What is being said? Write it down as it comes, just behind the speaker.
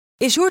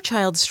Is your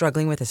child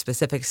struggling with a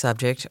specific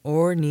subject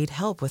or need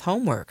help with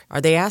homework?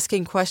 Are they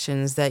asking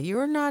questions that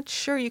you're not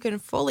sure you can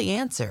fully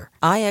answer?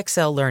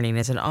 IXL Learning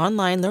is an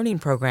online learning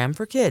program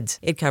for kids.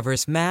 It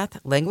covers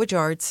math, language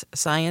arts,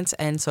 science,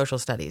 and social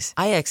studies.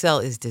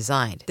 IXL is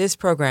designed. This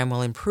program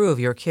will improve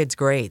your kids'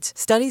 grades.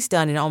 Studies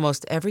done in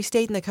almost every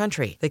state in the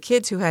country. The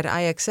kids who had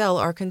IXL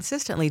are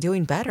consistently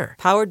doing better.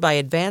 Powered by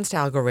advanced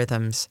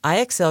algorithms,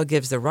 IXL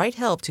gives the right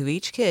help to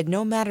each kid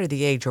no matter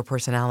the age or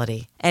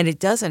personality. And it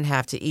doesn't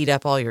have to eat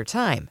up all your time.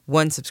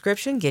 One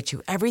subscription gets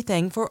you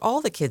everything for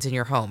all the kids in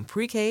your home,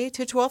 pre-K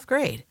to 12th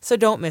grade. So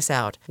don't miss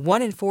out.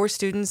 1 in 4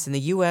 students in the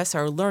U.S.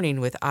 are learning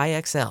with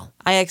IXL.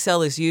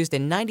 IXL is used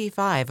in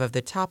 95 of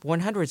the top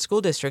 100 school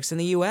districts in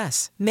the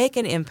U.S. Make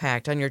an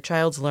impact on your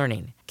child's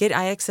learning. Get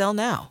IXL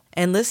now.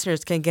 And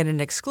listeners can get an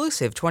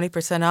exclusive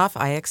 20% off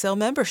IXL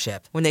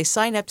membership when they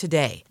sign up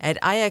today at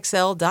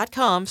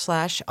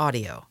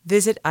IXL.com/audio.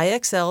 Visit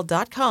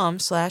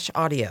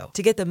IXL.com/audio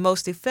to get the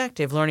most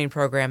effective learning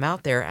program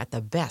out there at the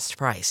best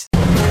price.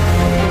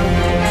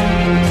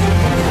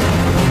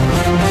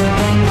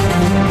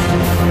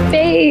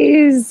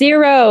 Phase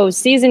Zero,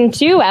 Season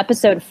 2,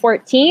 Episode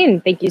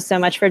 14. Thank you so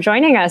much for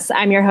joining us.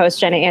 I'm your host,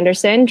 Jenna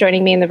Anderson.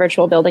 Joining me in the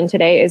virtual building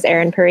today is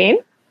Aaron Perrine.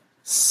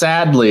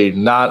 Sadly,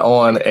 not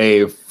on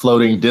a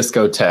floating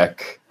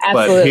discotheque,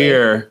 Absolutely. But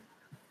here,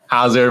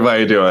 how's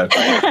everybody doing?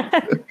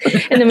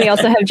 And then we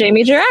also have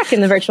Jamie Jirac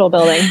in the virtual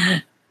building.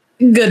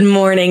 Good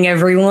morning,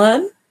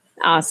 everyone.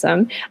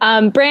 Awesome.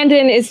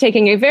 Brandon is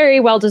taking a very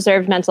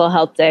well-deserved mental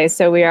health day,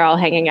 so we are all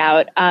hanging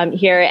out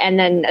here. And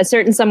then a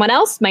certain someone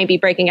else might be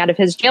breaking out of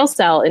his jail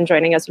cell and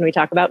joining us when we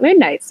talk about Moon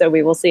Knight, so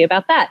we will see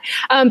about that.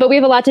 But we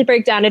have a lot to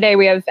break down today.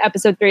 We have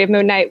episode 3 of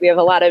Moon Knight. We have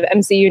a lot of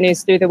MCU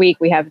news through the week.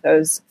 We have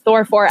those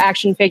Thor 4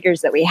 action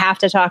figures that we have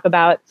to talk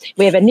about.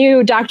 We have a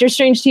new Doctor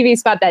Strange TV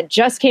spot that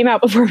just came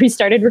out before we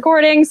started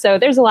recording, so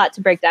there's a lot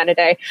to break down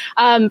today.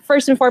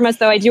 First and foremost,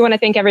 though, I do want to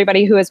thank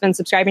everybody who has been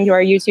subscribing to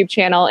our YouTube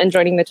channel and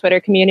joining the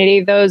Twitter community.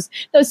 Those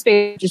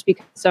spaces just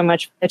become so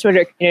much. The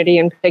Twitter community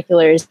in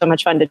particular is so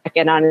much fun to check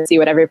in on and see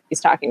what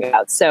everybody's talking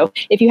about. So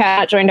if you have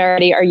not joined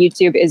already, our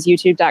YouTube is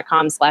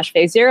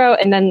youtube.com/phase0.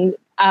 And then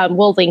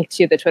we'll link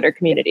to the Twitter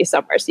community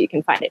somewhere so you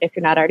can find it if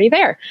you're not already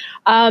there.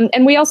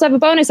 And we also have a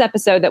bonus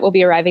episode that will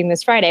be arriving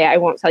this Friday. I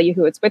won't tell you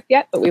who it's with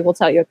yet, but we will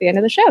tell you at the end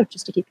of the show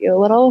just to keep you a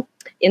little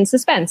in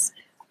suspense.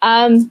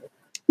 But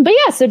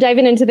yeah, so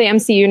diving into the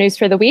MCU news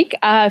for the week.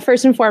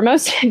 First and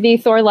foremost, the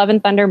Thor Love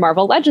and Thunder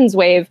Marvel Legends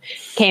wave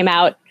came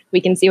out. We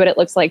can see what it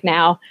looks like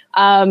now.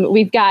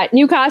 We've got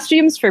new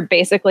costumes for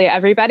basically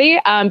everybody,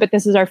 but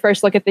this is our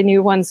first look at the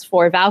new ones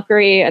for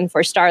Valkyrie and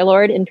for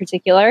Star-Lord in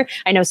particular.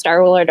 I know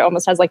Star-Lord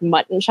almost has like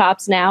mutton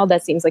chops now.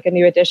 That seems like a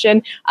new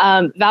addition.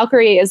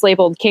 Valkyrie is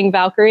labeled King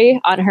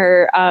Valkyrie on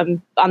her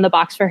on the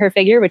box for her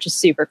figure, which is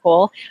super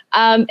cool.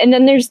 And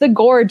then there's the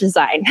Gore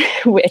design,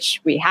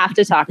 which we have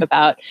to talk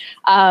about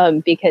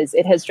because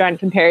it has drawn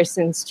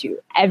comparisons to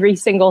every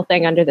single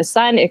thing under the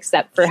sun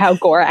except for how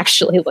Gore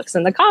actually looks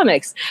in the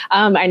comics.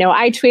 I know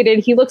I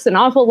tweeted he looks an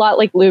awful lot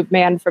like Lube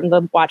Man from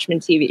the Watchmen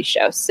TV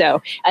show. So,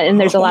 and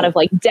there's a lot of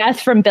like death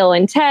from Bill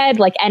and Ted,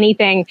 like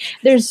anything.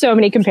 There's so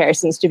many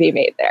comparisons to be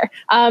made there.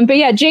 But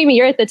yeah, Jamie,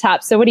 you're at the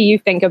top. So what do you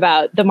think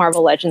about the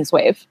Marvel Legends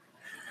wave?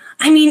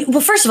 I mean,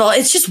 well, first of all,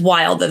 it's just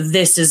wild that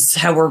this is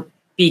how we're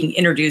being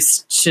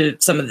introduced to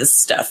some of this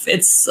stuff.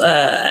 It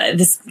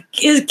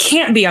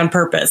can't be on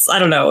purpose. I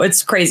don't know.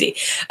 It's crazy.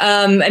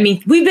 I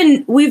mean,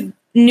 we've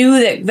knew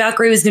that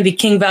Valkyrie was going to be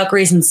King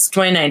Valkyrie since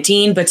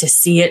 2019, but to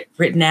see it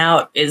written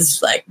out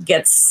is like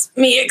gets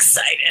me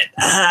excited.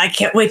 I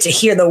can't wait to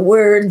hear the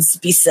words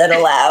be said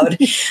aloud.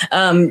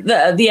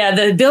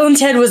 The Bill and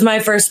Ted was my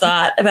first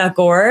thought about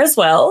Gore as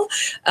well.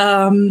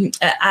 Let's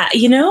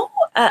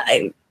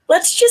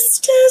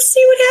just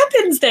see what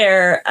happens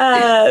there.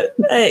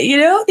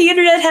 The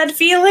internet had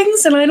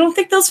feelings, and I don't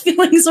think those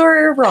feelings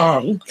were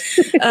wrong.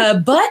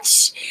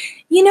 But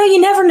you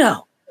never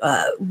know.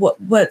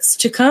 What's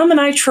to come, and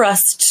I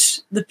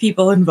trust the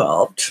people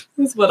involved.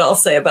 Is what I'll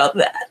say about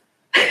that.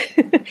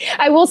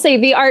 I will say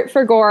the art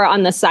for Gore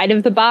on the side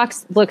of the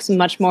box looks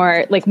much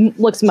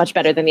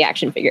better than the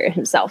action figure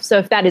himself. So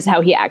if that is how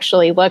he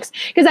actually looks,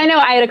 because I know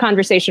I had a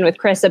conversation with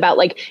Chris about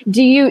like,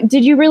 were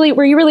you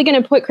really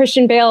going to put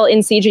Christian Bale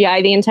in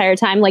CGI the entire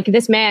time? Like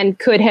this man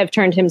could have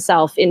turned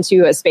himself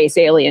into a space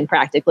alien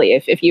practically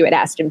if you had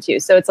asked him to.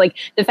 So it's like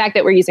the fact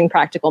that we're using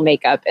practical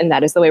makeup and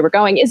that is the way we're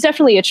going is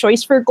definitely a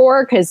choice for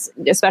Gore, because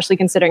especially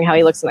considering how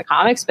he looks in the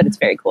comics, but it's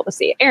very cool to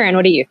see. Aaron,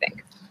 what do you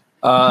think?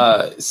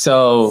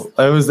 So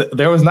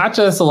there was not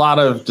just a lot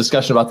of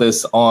discussion about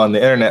this on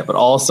the internet, but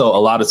also a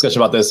lot of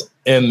discussion about this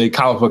in the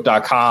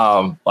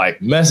comicbook.com like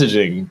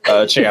messaging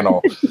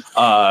channel.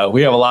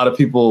 We have a lot of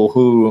people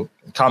who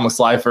comics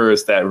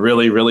lifers that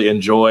really, really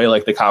enjoy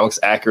like the comics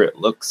accurate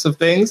looks of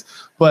things.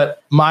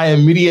 But my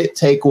immediate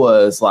take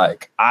was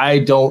like, I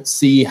don't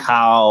see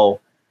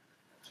how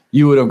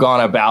you would have gone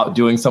about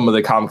doing some of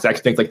the comics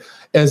action things. Like,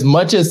 as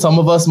much as some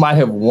of us might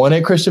have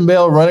wanted Christian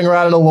Bale running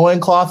around in a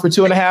loincloth for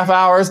 2.5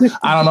 hours,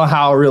 I don't know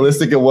how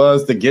realistic it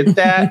was to get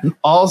that.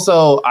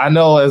 Also, I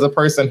know as a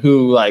person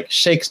who like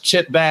shakes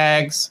chip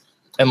bags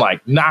and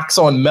like knocks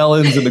on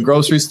melons in the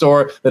grocery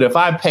store, that if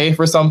I pay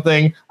for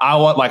something, I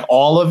want like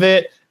all of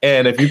it.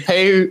 And if you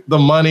pay the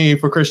money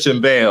for Christian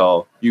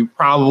Bale, you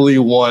probably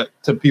want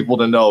people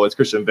to know it's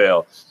Christian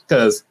Bale,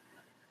 because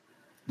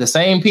the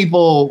same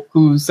people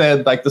who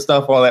said like the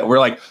stuff on that were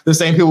like the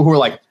same people who were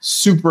like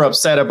super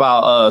upset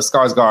about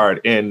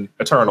Skarsgård in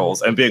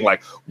Eternals and being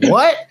like,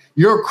 what?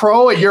 You're a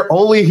crow and you're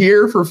only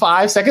here for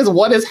 5 seconds?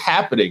 What is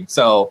happening?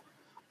 So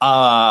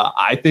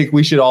I think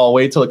we should all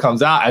wait till it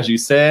comes out. As you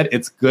said,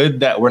 it's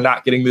good that we're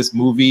not getting this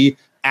movie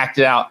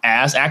acted out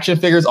as action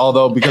figures,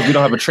 although because we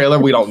don't have a trailer,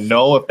 we don't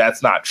know if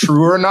that's not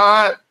true or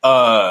not.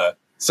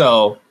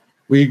 So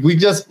we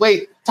just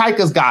wait.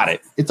 Taika's got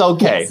it. It's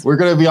okay. Yes. We're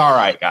going to be all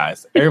right,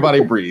 guys. Everybody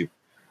breathe.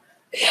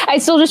 I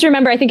still just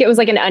remember, I think it was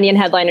like an Onion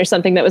headline or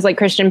something that was like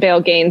Christian Bale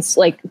gains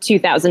like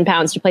 2,000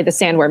 pounds to play the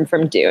sandworm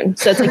from Dune.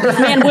 So it's like this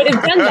man would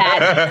have done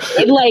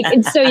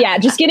that. So yeah,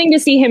 just getting to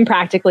see him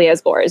practically as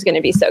Gore is going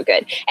to be so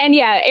good. And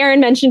yeah, Aaron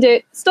mentioned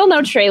it. Still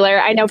no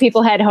trailer. I know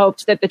people had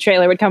hoped that the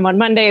trailer would come on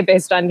Monday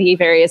based on the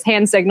various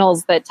hand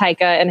signals that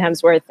Taika and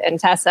Hemsworth and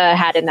Tessa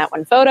had in that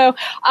one photo.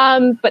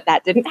 But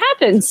that didn't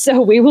happen. So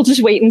we will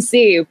just wait and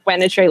see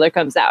when a trailer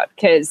comes out,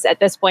 because at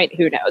this point,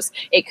 who knows?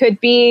 It could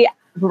be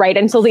right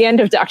until the end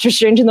of Doctor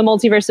Strange in the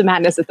Multiverse of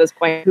Madness at this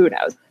point. Who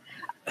knows?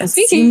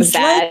 Speaking of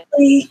that,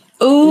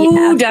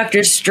 yeah.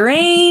 Doctor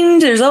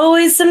Strange. There's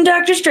always some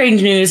Doctor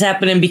Strange news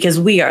happening because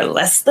we are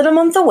less than a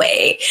month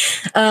away.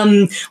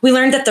 We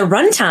learned that the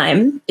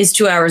runtime is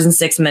 2 hours and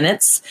 6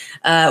 minutes.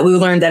 We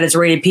learned that it's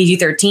rated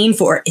PG-13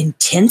 for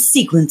intense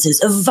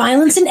sequences of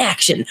violence and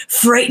action,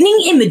 frightening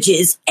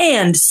images,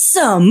 and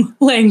some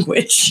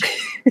language.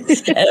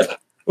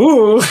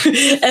 Ooh,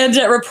 and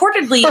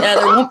reportedly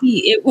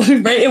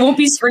it won't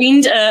be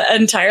screened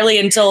entirely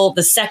until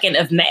the 2nd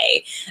of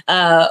May,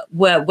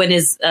 when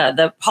is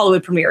the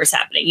Hollywood premiere is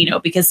happening. You know,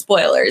 because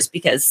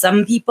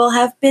some people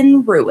have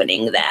been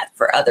ruining that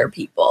for other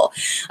people.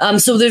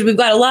 So we've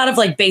got a lot of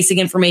like basic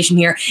information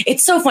here.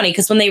 It's so funny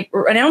because when they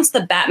announced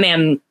the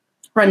Batman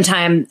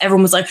runtime,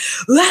 everyone was like,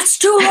 that's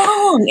too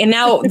long. And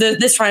now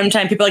this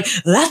runtime, people are like,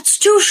 that's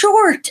too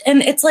short.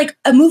 And it's like,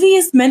 a movie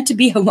is meant to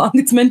be how long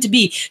it's meant to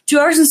be. 2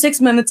 hours and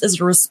 6 minutes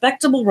is a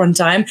respectable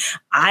runtime.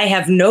 I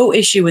have no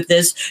issue with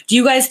this. Do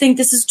you guys think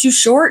this is too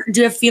short? Do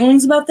you have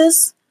feelings about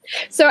this?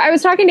 So I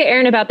was talking to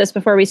Aaron about this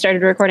before we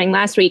started recording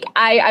last week.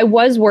 I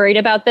was worried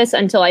about this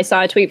until I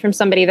saw a tweet from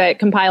somebody that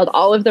compiled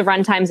all of the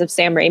runtimes of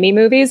Sam Raimi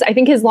movies. I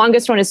think his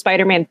longest one is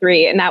Spider-Man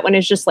 3, and that one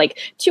is just like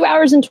 2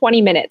 hours and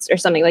 20 minutes or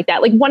something like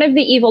that. Like one of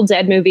the Evil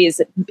Dead movies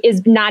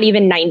is not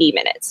even 90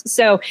 minutes.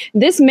 So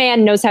this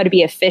man knows how to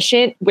be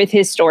efficient with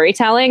his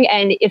storytelling.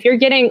 And if you're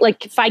getting, like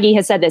Feige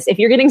has said this, if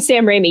you're getting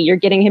Sam Raimi, you're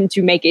getting him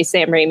to make a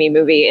Sam Raimi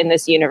movie in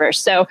this universe.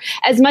 So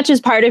as much as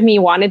part of me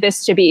wanted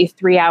this to be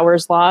 3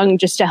 hours long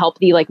just to help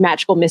the like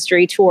magical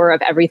mystery tour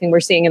of everything we're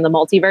seeing in the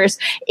multiverse,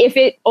 if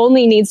it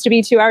only needs to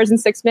be 2 hours and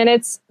 6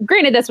 minutes,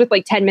 granted that's with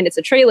like 10 minutes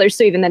of trailers,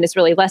 so even then it's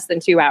really less than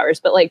 2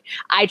 hours, but like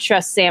I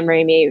trust Sam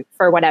Raimi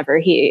for whatever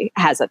he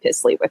has up his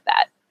sleeve with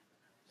that.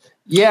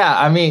 Yeah,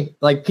 I mean,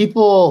 like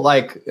people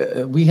like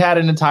we had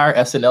an entire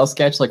SNL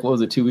sketch, like what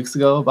was it, 2 weeks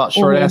ago, about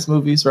short ass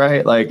movies,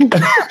 right? Like, and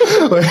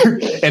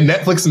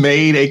Netflix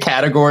made a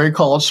category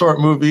called short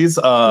movies.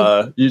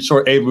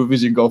 Short A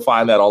movies. You can go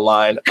find that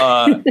online.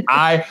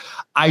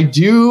 I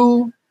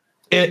do.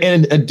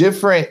 In a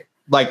different,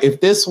 like,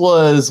 if this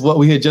was what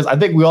we had just, I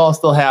think we all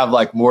still have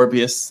like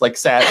Morbius, like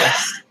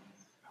sadness,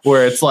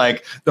 where it's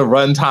like the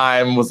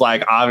runtime was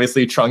like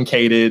obviously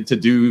truncated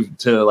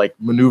to like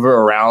maneuver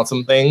around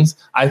some things.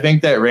 I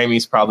think that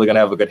Raimi's probably going to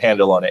have a good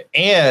handle on it.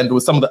 And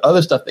with some of the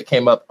other stuff that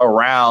came up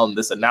around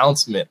this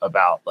announcement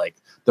about like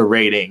the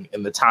rating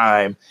and the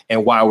time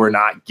and why we're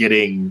not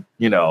getting,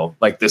 you know,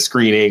 like the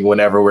screening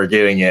whenever we're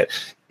getting it,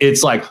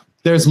 it's like,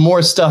 there's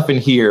more stuff in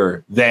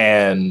here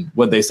than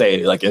what they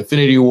say, like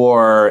Infinity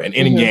War and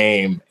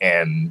Endgame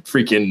and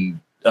freaking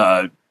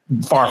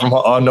Far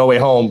From No Way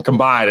Home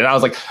combined. And I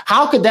was like,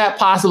 how could that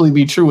possibly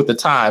be true at the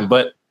time?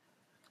 But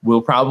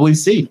we'll probably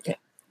see.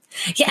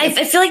 Yeah,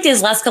 I feel like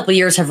these last couple of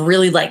years have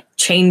really like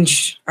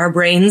changed our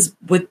brains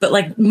but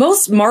like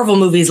most Marvel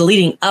movies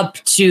leading up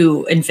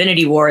to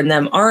Infinity War and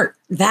them aren't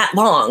that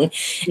long.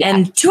 Yeah.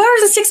 And 2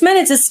 hours and 6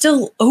 minutes is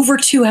still over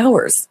 2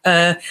 hours.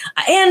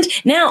 And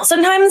now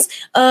sometimes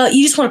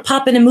you just want to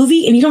pop in a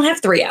movie and you don't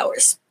have 3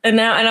 hours. And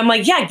I'm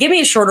like, yeah, give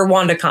me a shorter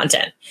Wanda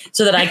content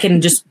so that I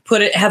can just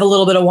have a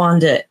little bit of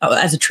Wanda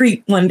as a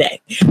treat one day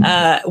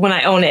when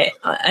I own it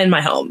in my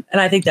home. And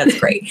I think that's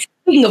great.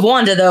 Speaking of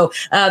Wanda, though,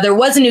 there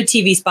was a new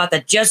TV spot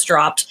that just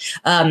dropped,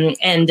 and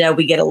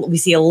we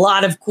see a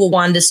lot of cool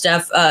Wanda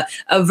stuff.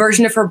 A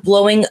version of her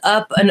blowing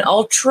up an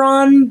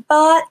Ultron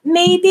bot,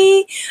 maybe.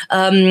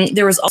 me.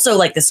 There was also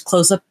like this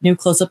new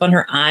close up on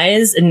her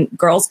eyes, and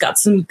girls got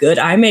some good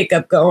eye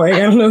makeup going. I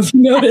don't know if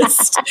you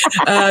noticed.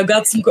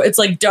 Got some. It's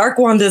like Dark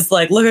Wanda's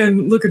like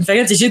looking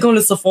fancy. She's going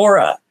to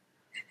Sephora.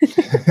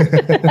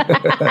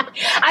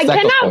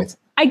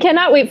 I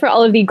cannot wait for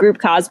all of the group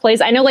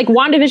cosplays. I know like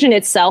WandaVision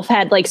itself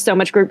had like so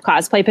much group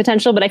cosplay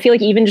potential, but I feel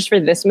like even just for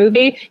this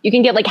movie, you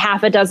can get like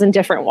half a dozen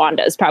different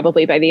Wandas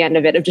probably by the end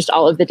of it, of just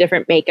all of the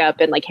different makeup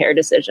and like hair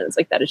decisions.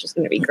 Like that is just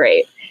going to be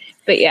great.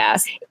 But yeah.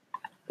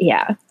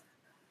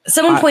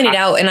 Someone pointed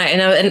out, and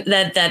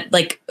that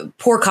like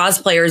poor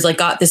cosplayers like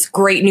got this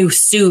great new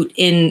suit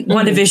in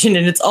WandaVision,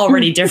 and it's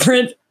already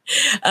different.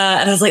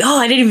 And I was like, oh,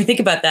 I didn't even think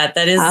about that.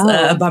 That is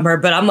a bummer.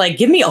 But I'm like,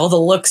 give me all the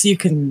looks you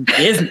can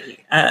give me,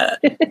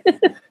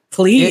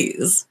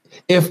 please.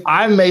 If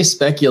I may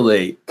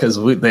speculate,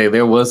 because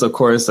there was, of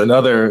course,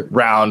 another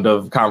round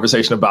of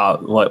conversation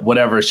about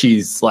whatever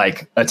she's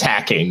like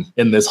attacking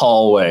in this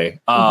hallway.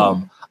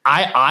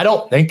 I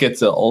don't think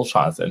it's an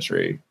Ultron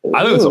Sentry.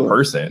 I think it's a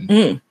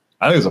person.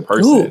 I think it's a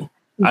person.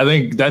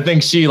 I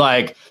think she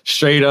like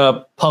straight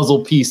up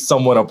puzzle piece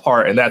someone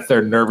apart, and that's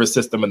their nervous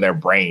system and their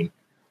brain.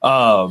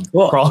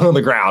 Crawling on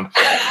the ground.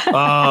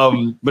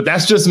 But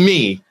that's just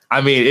me. I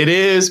mean, it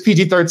is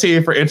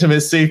PG-13 for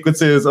intimate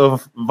sequences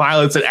of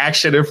violence and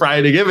action and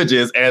frightening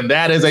images, and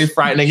that is a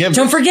frightening image.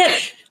 Don't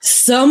forget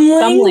some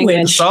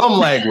language. Some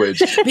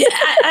language.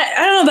 I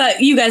don't know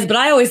about you guys, but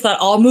I always thought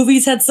all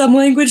movies had some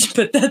language,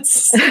 but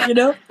that's, that's what it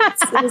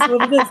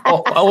is.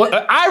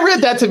 I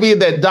read that to mean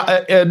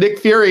that Nick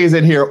Fury is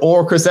in here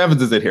or Chris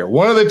Evans is in here.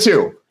 One of the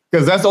two.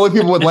 Because that's the only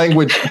people with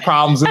language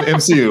problems in the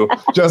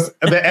MCU. Just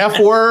the F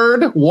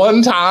word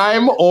one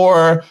time,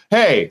 or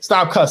hey,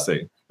 stop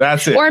cussing.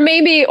 That's it. Or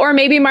maybe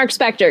Mark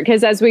Spector,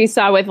 because as we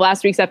saw with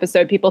last week's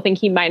episode, people think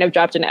he might have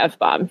dropped an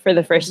F-bomb for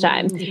the first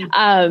time.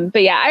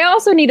 But yeah, I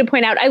also need to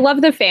point out, I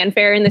love the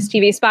fanfare in this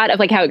TV spot of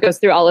like how it goes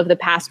through all of the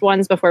past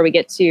ones before we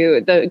get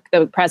to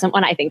the present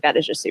one. I think that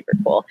is just super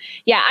cool.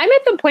 Yeah, I'm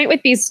at the point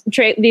with these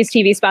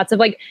TV spots of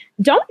like,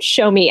 don't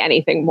show me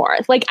anything more.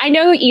 Like, I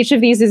know each of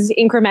these is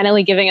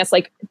incrementally giving us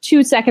like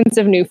 2 seconds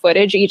of new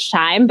footage each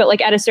time, but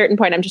like at a certain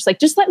point, I'm just like,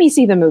 just let me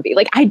see the movie.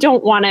 Like, I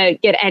don't want to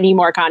get any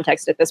more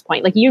context at this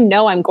point. Like,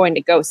 I'm going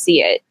to go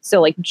see it. So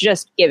like,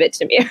 just give it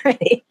to me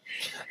already.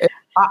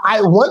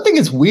 One thing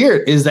that's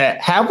weird is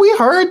that, have we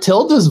heard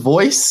Tilda's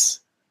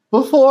voice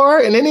before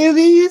in any of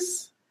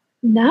these?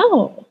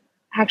 No.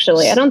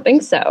 Actually, I don't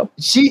think so.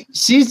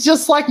 She's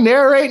just like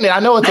narrating it. I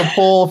know it's a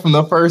pull from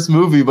the first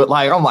movie, but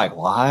like, I'm like,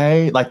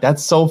 why? Like,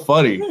 that's so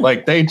funny.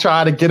 Like, they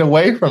try to get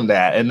away from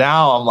that. And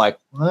now I'm like,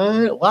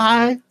 what?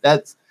 Why?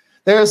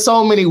 There are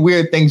so many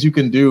weird things you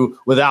can do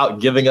without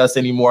giving us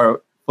any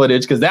more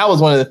footage. Because that was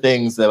one of the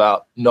things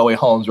about No Way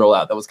Home's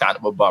rollout that was kind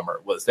of a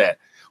bummer, was that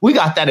we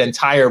got that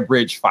entire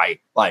bridge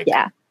fight like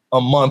a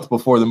month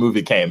before the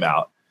movie came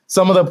out.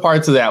 Some of the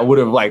parts of that would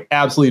have like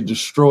absolutely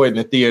destroyed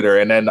the theater.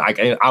 And then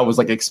I was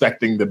like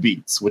expecting the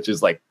beats, which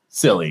is like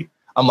silly.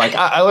 I'm like,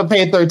 I would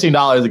pay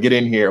 $13 to get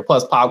in here,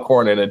 plus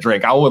popcorn and a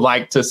drink. I would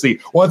like to see,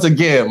 once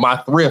again, my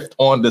thrift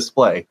on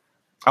display.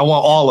 I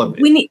want all of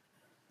it.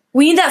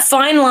 We need that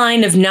fine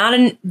line of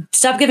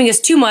stop giving us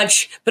too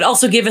much, but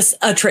also give us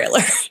a trailer.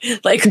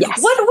 Like,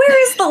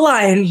 where is the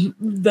line?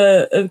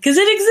 Because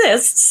it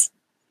exists.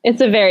 It's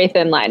a very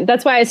thin line.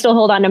 That's why I still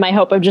hold on to my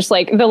hope of just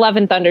like the Love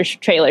and Thunder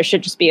trailer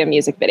should just be a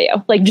music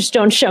video. Like, just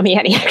don't show me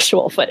any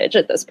actual footage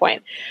at this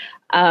point.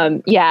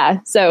 So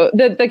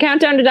the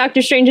countdown to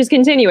Doctor Strange is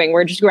continuing.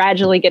 We're just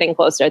gradually getting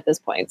closer at this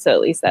point. So at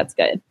least that's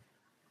good.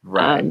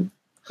 Right.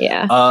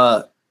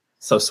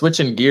 So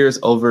switching gears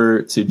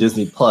over to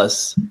Disney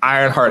Plus,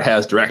 Ironheart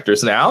has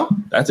directors now.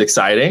 That's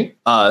exciting.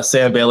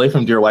 Sam Bailey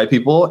from Dear White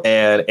People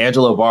and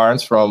Angela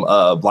Barnes from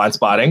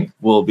Blindspotting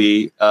will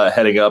be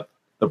heading up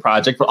the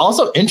project. But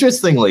also,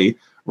 interestingly,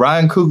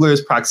 Ryan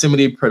Coogler's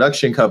Proximity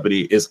Production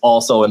Company is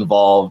also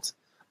involved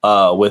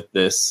with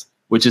this,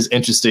 which is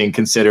interesting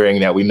considering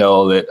that we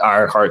know that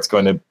Ironheart's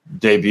going to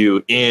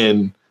debut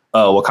in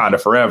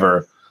Wakanda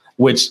Forever,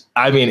 which,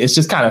 I mean, it's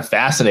just kind of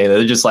fascinating.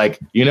 They're just like,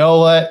 you know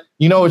what?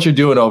 You know what you're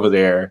doing over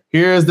there.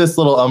 Here's this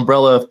little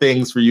umbrella of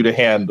things for you to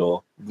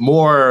handle.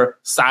 More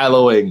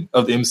siloing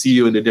of the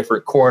MCU into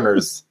different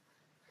corners.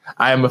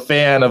 I am a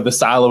fan of the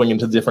siloing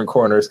into different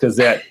corners because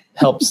that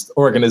helps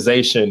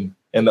organization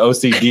and the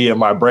OCD in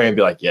my brain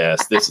be like,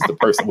 yes, this is the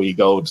person we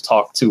go to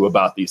talk to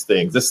about these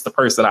things. This is the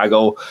person I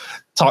go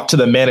talk to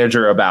the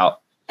manager about.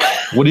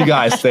 What do you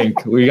guys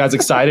think? Were you guys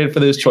excited for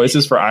these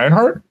choices for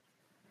Ironheart?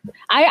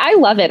 I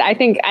love it. I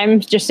think I'm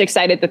just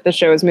excited that the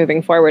show is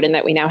moving forward and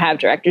that we now have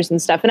directors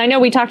and stuff. And I know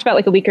we talked about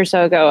like a week or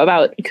so ago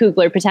about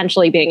Coogler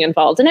potentially being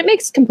involved, and it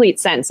makes complete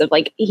sense of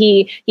like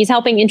he's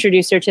helping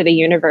introduce her to the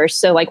universe.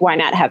 So like, why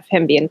not have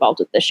him be involved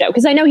with the show?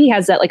 Because I know he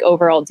has that like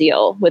overall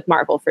deal with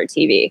Marvel for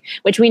TV,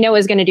 which we know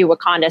is going to do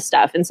Wakanda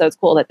stuff. And so it's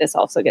cool that this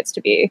also gets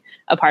to be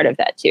a part of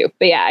that too.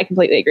 But yeah, I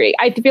completely agree.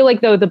 I feel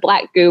like though the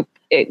black goop,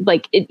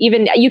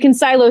 even you can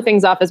silo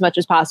things off as much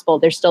as possible.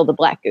 There's still the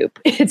black goop.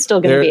 It's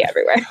still going to be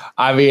everywhere.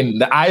 I mean,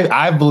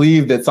 I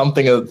believe that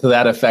something to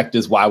that effect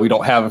is why we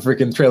don't have a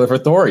freaking trailer for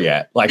Thor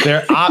yet. Like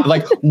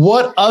like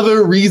what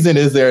other reason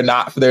is there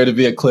not for there to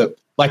be a clip?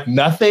 Like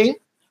nothing.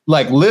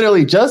 Like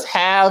literally just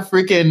have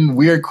freaking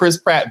weird Chris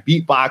Pratt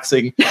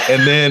beatboxing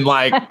and then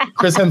like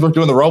Chris Hemsworth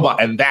doing the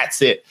robot and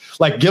that's it.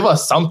 Like give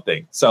us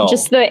something. So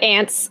just the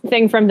ants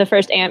thing from the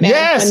first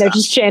Ant-Man when they're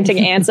just chanting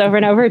ants over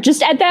and over.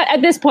 Just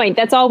at this point,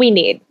 that's all we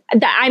need.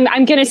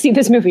 I'm going to see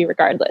this movie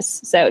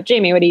regardless. So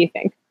Jamie, what do you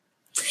think?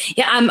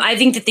 Yeah, I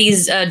think that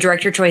these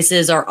director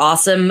choices are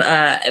awesome.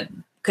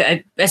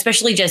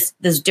 Especially just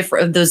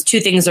those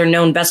two things are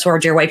known best for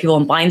white people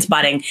in Blind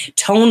Spotting,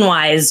 tone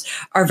wise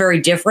are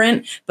very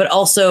different, but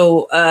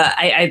also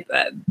they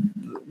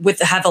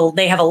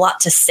have a lot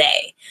to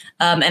say.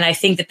 And I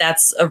think that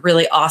that's a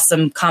really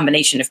awesome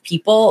combination of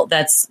people.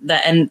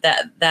 I'm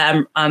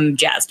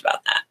jazzed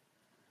about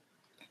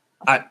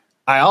that.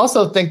 I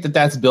also think that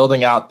that's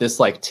building out this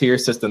like tier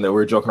system that we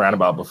were joking around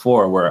about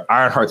before, where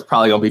Ironheart's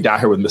probably gonna be down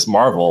here with Miss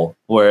Marvel,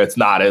 where it's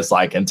not as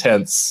like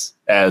intense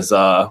as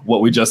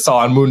what we just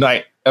saw in Moon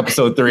Knight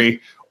episode 3,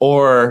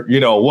 or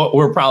what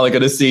we're probably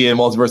going to see in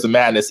Multiverse of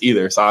Madness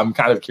either. So I'm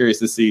kind of curious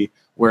to see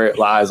where it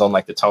lies on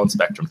like the tone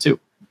spectrum too.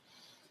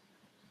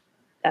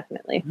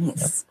 Definitely.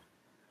 Yes.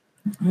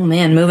 Oh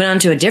man, moving on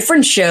to a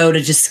different show to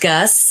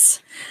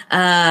discuss.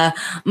 My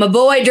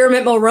boy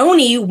Dermot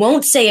Mulroney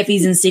won't say if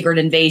he's in Secret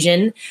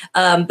Invasion,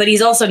 but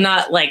he's also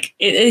not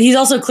he's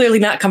also clearly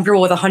not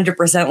comfortable with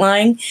 100%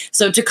 lying.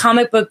 So to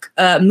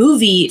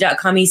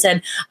comicbookmovie.com, he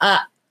said,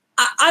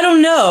 I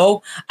don't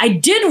know. I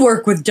did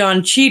work with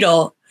Don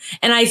Cheadle,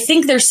 and I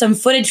think there's some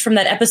footage from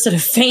that episode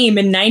of Fame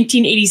in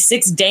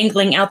 1986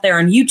 dangling out there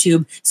on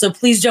YouTube. So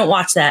please don't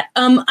watch that.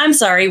 I'm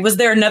sorry. Was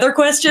there another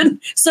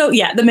question? So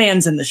yeah, the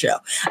man's in the show.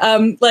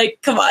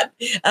 Come on.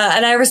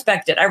 And I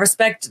respect it. I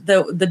respect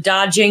the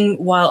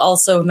dodging while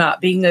also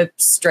not being a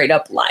straight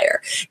up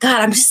liar.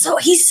 God,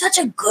 he's such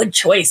a good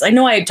choice. I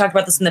know I talked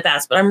about this in the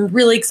past, but I'm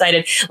really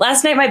excited.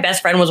 Last night, my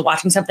best friend was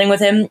watching something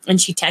with him,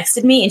 and she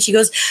texted me and she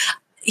goes,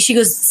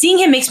 seeing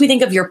him makes me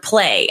think of your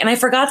play. And I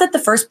forgot that the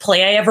first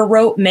play I ever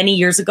wrote many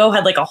years ago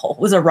had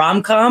was a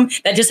rom-com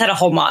that just had a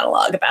whole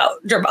monologue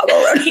about Dermot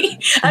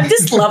Mulroney. I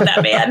just love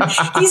that man.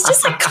 He's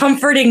just a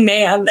comforting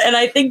man. And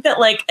I think that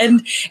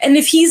and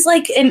if he's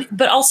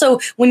but also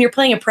when you're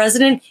playing a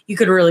president, you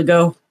could really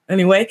go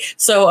anyway.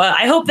 So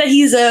I hope that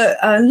he's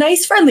a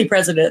nice, friendly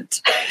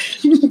president,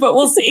 but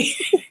we'll see.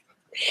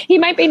 He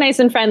might be nice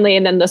and friendly,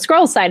 and then the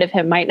Skrull side of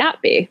him might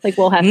not be.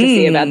 We'll have to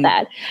see about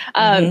that.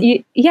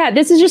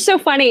 This is just so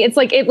funny. It's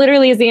it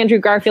literally is the Andrew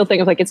Garfield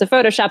thing of it's a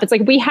Photoshop. It's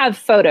we have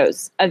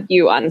photos of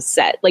you on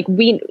set.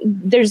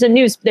 There's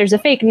a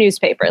fake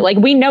newspaper.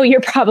 We know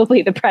you're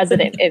probably the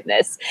president in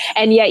this,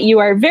 and yet you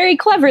are very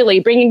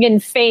cleverly bringing in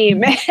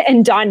Fame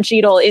and Don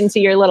Cheadle into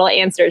your little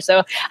answer.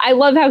 So I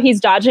love how he's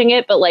dodging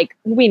it, but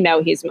we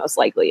know he's most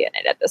likely in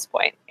it at this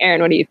point.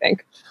 Aaron, what do you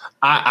think?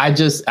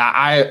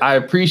 I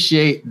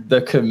appreciate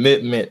the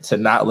commitment to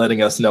not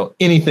letting us know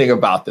anything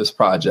about this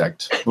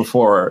project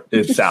before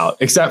it's out,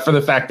 except for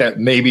the fact that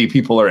maybe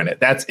people are in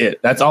it. That's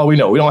it. That's all we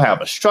know. We don't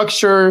have a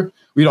structure.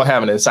 We don't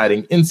have an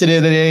inciting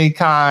incident of any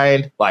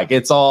kind.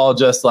 It's all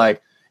just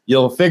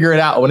you'll figure it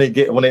out when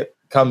it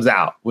comes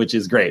out, which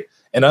is great.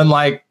 And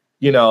unlike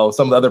some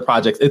of the other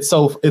projects,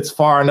 it's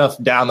far enough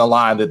down the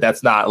line that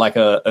that's not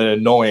an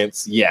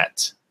annoyance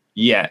yet.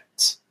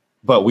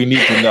 But we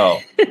need to know.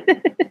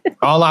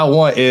 All I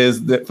want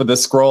is that for the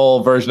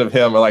Skrull version of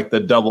him, or the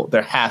double,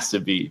 there has to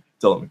be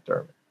Dylan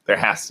McDermott. There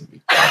has to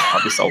be.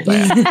 I'll be so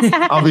mad.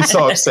 I'll be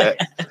so upset.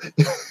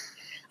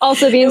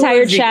 Also, the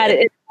entire chat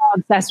is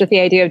obsessed with the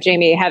idea of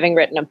Jamie having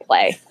written a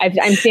play.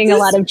 I'm seeing a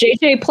lot of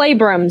JJ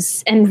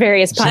Playbrums and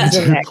various puns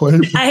in there.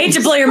 I hate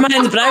to blow your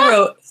minds, but I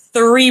wrote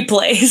 3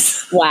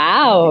 plays.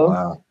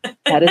 Wow.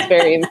 That is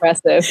very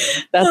impressive.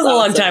 That's a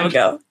long time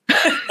ago.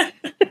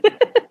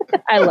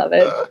 I love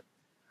it.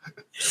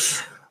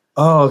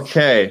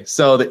 Okay,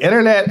 so the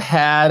internet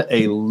had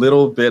a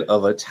little bit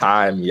of a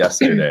time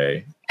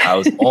yesterday. I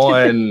was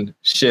on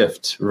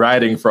shift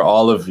writing for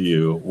all of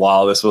you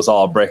while this was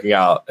all breaking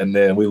out. And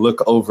then we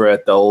look over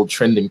at the old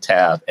trending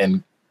tab,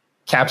 and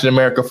Captain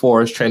America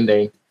 4 is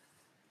trending.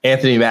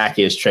 Anthony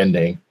Mackie is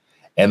trending.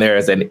 And there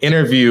is an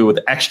interview with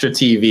Extra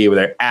TV where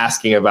they're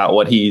asking about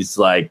what he's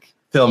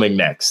filming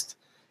next.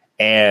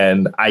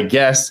 And I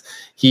guess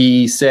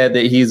he said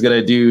that he's going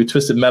to do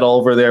Twisted Metal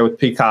over there with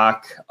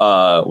Peacock,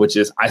 which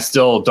is, I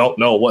still don't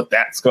know what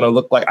that's going to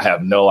look like. I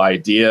have no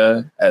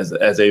idea. As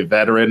a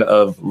veteran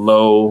of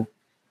low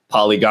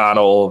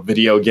polygonal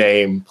video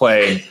game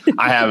playing,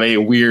 I have a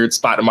weird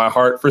spot in my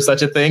heart for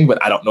such a thing,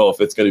 but I don't know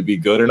if it's going to be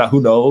good or not.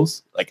 Who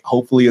knows?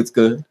 Hopefully it's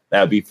good.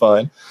 That'd be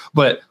fun.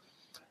 But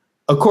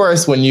of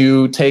course, when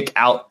you take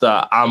out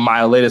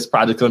my latest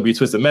project going to be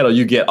Twisted Metal,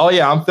 you get, oh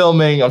yeah,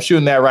 I'm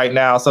shooting that right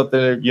now,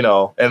 something,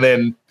 and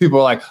then people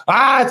are like,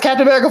 it's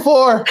Captain America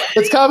 4,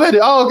 it's coming,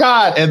 oh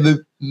God,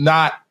 and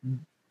not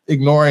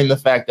ignoring the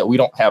fact that we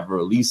don't have a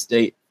release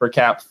date for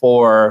Cap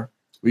 4,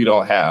 we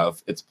don't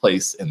have its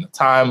place in the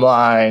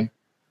timeline.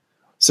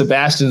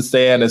 Sebastian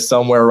Stan is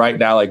somewhere right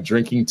now, like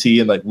drinking tea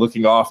and like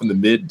looking off in the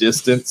mid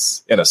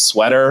distance in a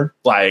sweater.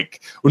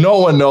 Like no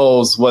one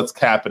knows what's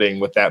happening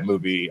with that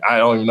movie. I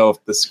don't even know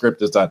if the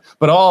script is done,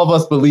 but all of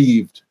us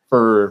believed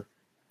for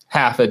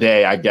half a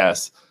day, I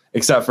guess,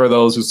 except for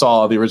those who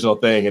saw the original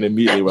thing and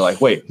immediately were like,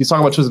 wait, he's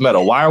talking about Twisted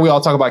Metal. Why are we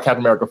all talking about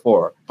Captain America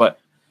 4? But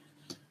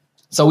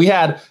so we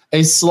had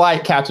a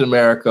slight Captain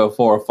America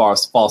 4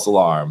 false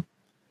alarm.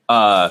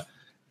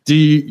 Do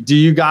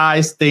you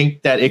guys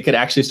think that it could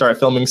actually start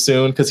filming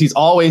soon? Because he's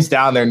always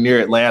down there near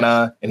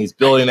Atlanta and he's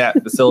building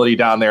that facility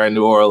down there in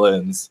New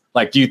Orleans.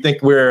 Like, do you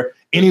think we're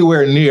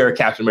anywhere near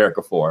Captain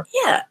America 4?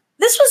 Yeah,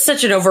 this was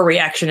such an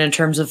overreaction in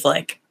terms of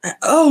like,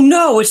 oh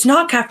no, it's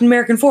not Captain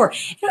America 4.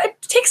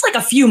 It takes like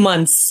a few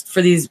months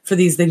for these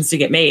things to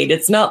get made.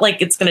 It's not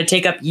like it's going to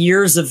take up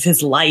years of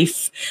his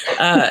life.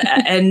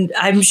 And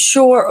I'm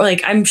sure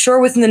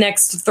within the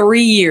next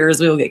 3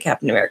 years we will get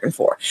Captain America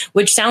 4,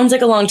 which sounds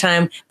like a long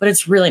time, but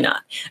it's really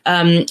not.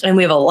 And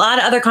we have a lot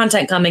of other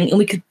content coming, and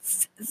we could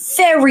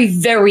very,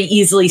 very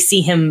easily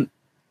see him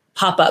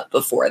pop up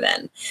before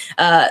then.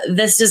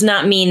 This does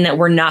not mean that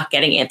we're not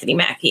getting Anthony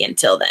Mackie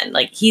until then.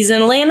 Like, he's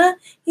in Atlanta.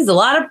 He's a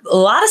lot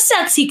of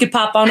sets he could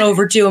pop on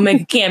over to and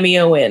make a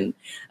cameo in.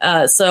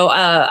 So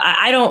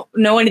I don't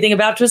know anything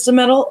about Twisted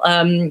Metal.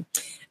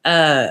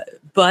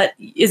 But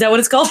is that what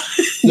it's called?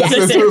 Yes,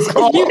 that's what it's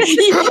called.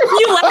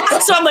 You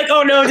laughed, so I'm like,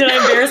 oh no, did I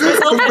embarrass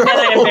myself? And then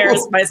I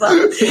embarrassed myself.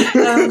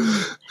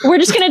 We're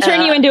just going to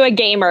turn you into a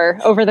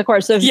gamer over the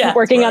course of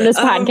working on this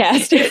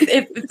podcast.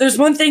 If there's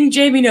one thing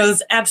Jamie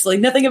knows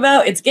absolutely nothing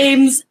about, it's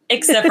games,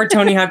 except for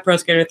Tony Hawk Pro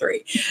Skater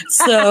 3.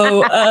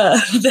 So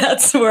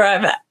that's where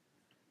I'm at.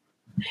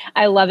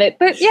 I love it.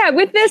 But yeah,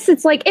 with this,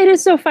 it's like, it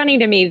is so funny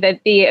to me that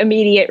the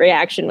immediate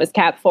reaction was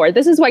Cap 4.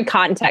 This is why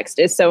context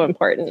is so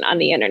important on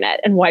the internet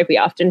and why we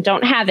often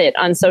don't have it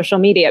on social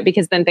media,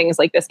 because then things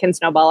like this can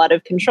snowball out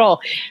of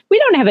control. We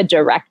don't have a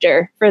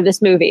director for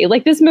this movie.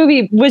 Like, this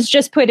movie was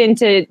just put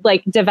into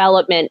like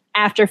development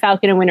after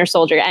Falcon and Winter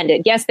Soldier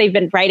ended. Yes, they've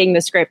been writing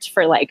the script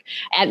for like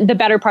at the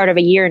better part of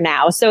a year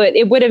now. So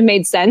it would have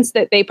made sense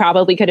that they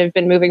probably could have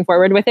been moving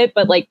forward with it.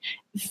 But like,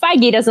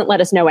 Feige doesn't let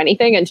us know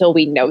anything until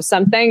we know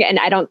something. And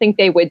I don't think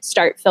they would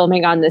start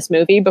filming on this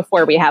movie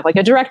before we have like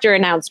a director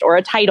announced or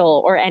a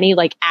title or any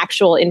like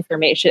actual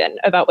information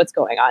about what's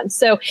going on.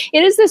 So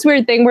it is this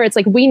weird thing where it's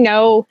like, we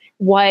know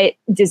what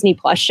Disney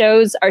Plus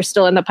shows are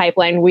still in the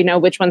pipeline. We know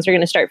which ones are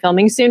going to start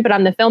filming soon. But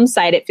on the film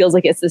side, it feels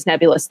like it's this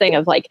nebulous thing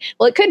of like,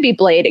 well, it could be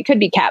Blade, it could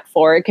be Cap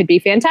 4, it could be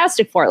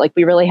Fantastic Four. Like,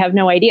 we really have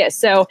no idea.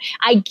 So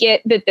I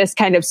get that this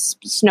kind of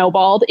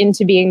snowballed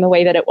into being the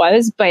way that it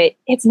was, but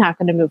it's not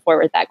going to move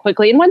forward that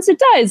quickly. And once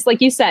it does,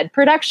 like you said,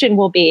 production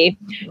will be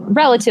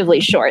relatively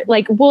short.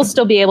 Like, we'll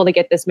still be able to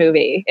get this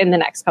movie in the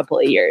next couple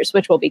of years,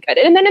 which will be good.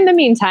 And then in the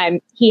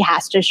meantime, he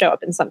has to show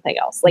up in something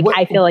else. Like,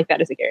 I feel like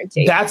that is a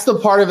guarantee. That's the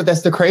part of it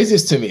that's the craziest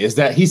to me, is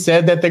that he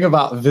said that thing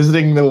about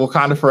visiting the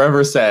Wakanda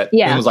Forever set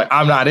and was like,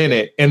 I'm not in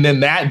it. And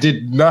then that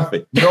did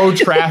nothing, no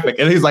traffic.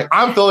 And he's like,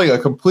 I'm filming a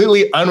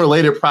completely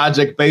unrelated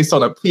project based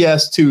on a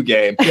PS2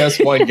 game,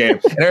 PS1 game.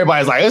 And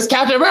everybody's like, it's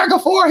Captain America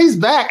 4, he's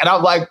back. And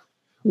I'm like,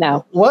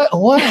 no.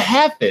 What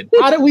happened?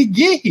 How did we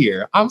get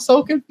here? I'm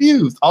so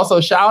confused.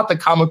 Also, shout out the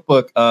comic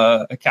book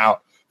account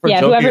for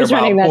joking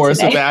about poor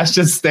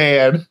Sebastian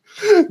Stan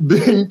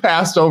being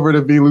passed over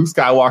to be Luke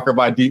Skywalker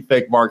by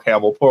deepfake Mark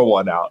Hamill. Pour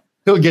one out.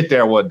 He'll get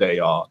there one day,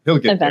 y'all. He'll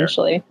get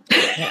eventually.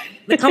 Yeah.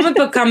 The comic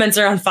book comments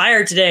are on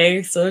fire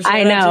today, so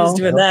I know who's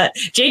doing that.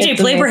 JJ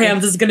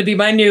Plaberhams is going to be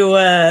my new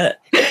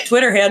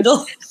Twitter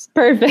handle.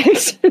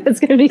 Perfect.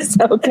 That's going to be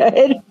so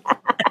good.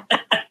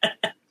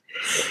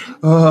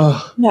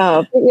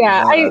 No, but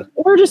yeah,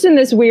 we're just in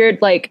this weird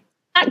like.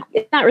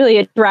 It's not really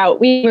a drought.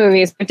 We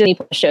movies, Disney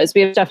Plus shows, we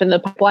have stuff in the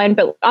pipeline,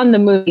 but on the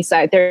movie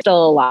side, there's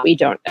still a lot we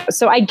don't know.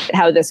 So I get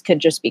how this could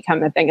just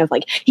become a thing of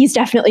like, he's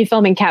definitely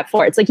filming Cap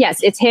 4. It's like,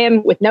 yes, it's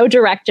him with no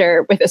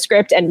director, with a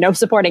script and no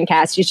supporting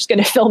cast. He's just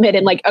going to film it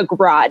in like a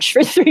garage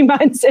for 3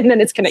 months and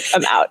then it's going to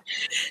come out.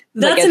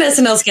 That's like an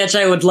SNL sketch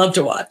I would love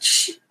to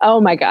watch.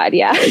 Oh my God,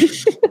 yeah.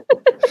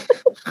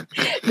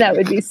 That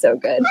would be so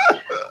good.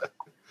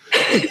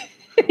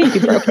 You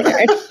broke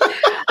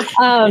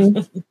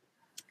it.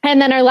 And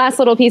then our last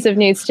little piece of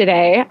news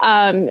today,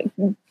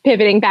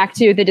 pivoting back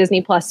to the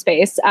Disney Plus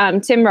space,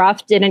 Tim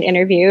Roth did an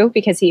interview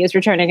because he is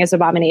returning as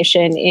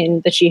Abomination in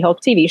the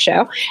She-Hulk TV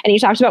show. And he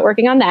talked about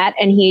working on that.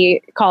 And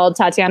he called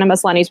Tatiana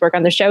Maslany's work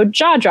on the show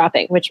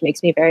jaw-dropping, which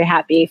makes me very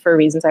happy for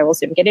reasons I will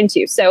soon get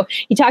into. So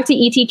he talked to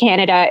ET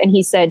Canada and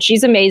he said,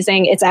 she's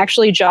amazing. It's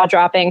actually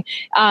jaw-dropping.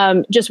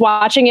 Just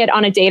watching it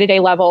on a day-to-day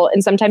level.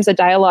 And sometimes the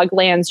dialogue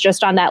lands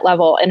just on that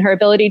level. And her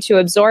ability to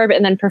absorb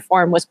and then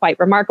perform was quite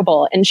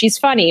remarkable. And she's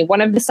funny.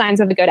 One of the signs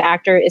of a good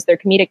actor is their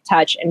comedic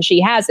touch. And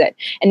she has it.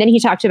 And then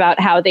he talked about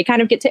how they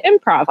kind of get to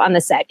improv on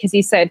the set because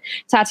he said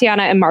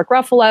Tatiana and Mark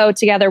Ruffalo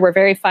together were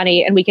very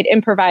funny and we could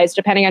improvise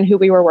depending on who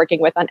we were working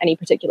with on any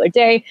particular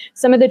day.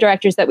 Some of the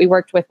directors that we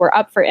worked with were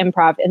up for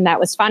improv and that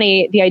was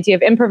funny. The idea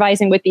of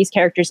improvising with these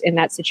characters in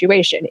that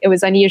situation. It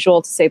was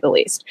unusual to say the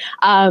least.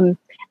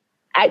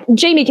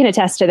 Jamie can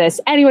attest to this.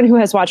 Anyone who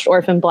has watched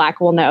Orphan Black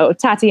will know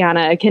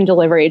Tatiana can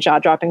deliver a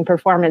jaw-dropping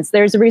performance.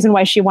 There's a reason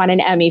why she won an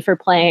Emmy for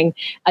playing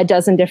a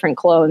dozen different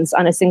clones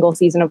on a single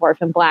season of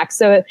Orphan Black.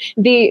 So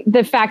the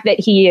fact that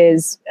he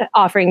is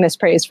offering this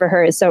praise for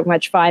her is so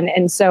much fun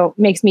and so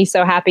makes me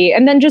so happy.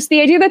 And then just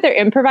the idea that they're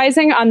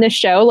improvising on this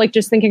show, like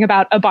just thinking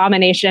about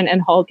Abomination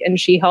and Hulk and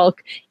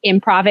She-Hulk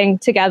improving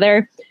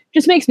together,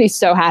 just makes me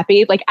so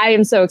happy. Like, I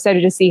am so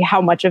excited to see how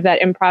much of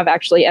that improv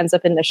actually ends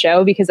up in the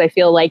show, because I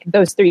feel like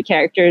those three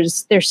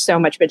characters, there's so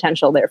much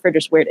potential there for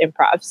just weird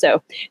improv.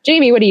 So,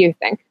 Jamie, what do you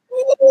think?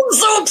 I'm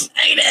so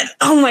excited.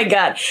 Oh my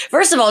God.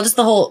 First of all, just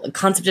the whole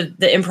concept of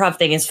the improv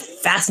thing is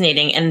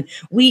fascinating. And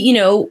we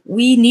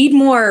need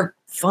more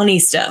funny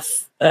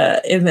stuff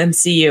in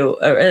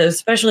MCU,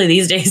 especially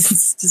these days.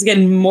 It's just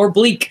getting more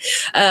bleak.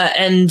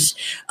 And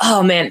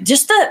oh man,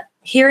 just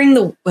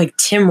hearing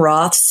Tim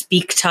Roth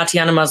speak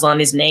Tatiana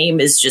Maslany's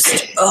name is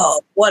just, oh,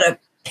 what a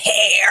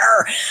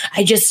pair.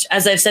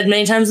 As I've said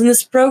many times in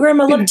this program,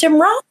 I love Tim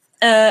Roth.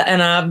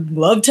 And I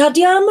love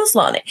Tatiana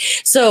Maslany.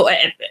 So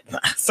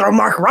throw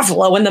Mark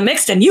Ruffalo in the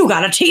mix and you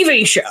got a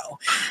TV show.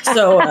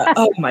 So,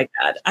 oh my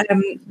God.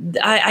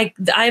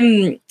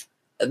 I'm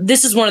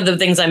this is one of the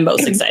things I'm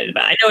most excited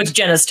about. I know it's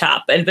Jenna's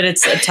top, but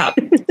it's a top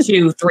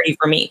 2, 3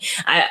 for me.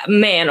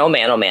 Man, oh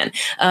man.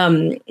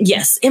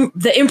 Yes,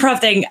 the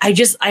improv thing.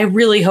 I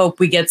really hope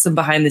we get some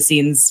behind the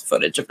scenes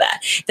footage of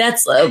that.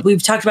 That's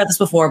we've talked about this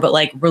before, but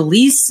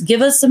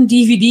give us some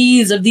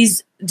DVDs of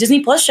these Disney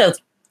Plus shows,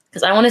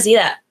 because I want to see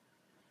that.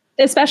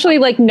 Especially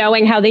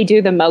knowing how they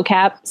do the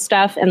mocap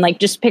stuff and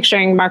just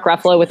picturing Mark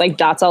Ruffalo with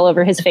dots all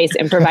over his face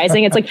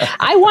improvising. It's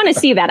I want to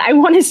see that. I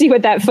want to see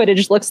what that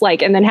footage looks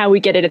like, and then how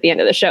we get it at the end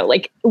of the show.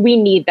 We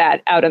need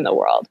that out in the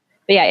world.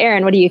 But yeah,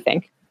 Aaron, what do you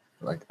think?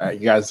 You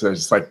guys are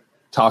just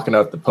talking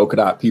about the polka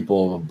dot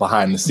people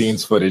behind the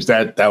scenes footage.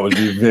 That would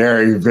be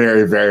very,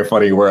 very, very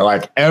funny,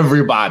 where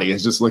everybody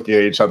is just looking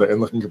at each other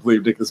and looking completely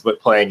ridiculous, but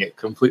playing it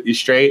completely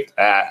straight.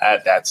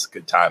 That's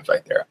good times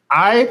right there.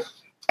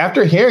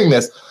 After hearing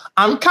this,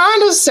 I'm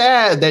kind of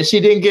sad that she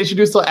didn't get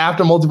introduced till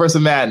after Multiverse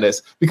of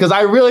Madness, because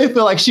I really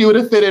feel like she would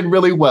have fit in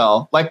really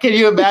well. Can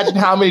you imagine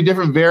how many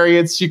different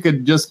variants she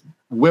could just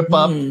whip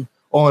up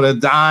on a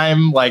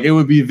dime? It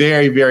would be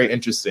very, very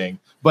interesting.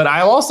 But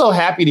I'm also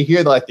happy to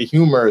hear that the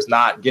humor is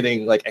not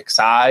getting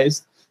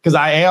excised, because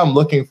I am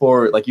looking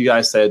forward, like you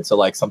guys said,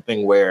 to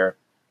something where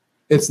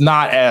it's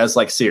not as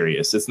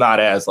serious. It's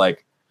not as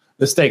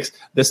the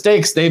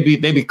stakes they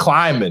be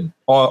climbing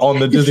on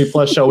the Disney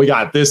Plus show we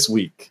got this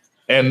week.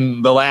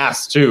 And the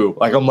last two,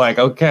 I'm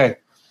okay,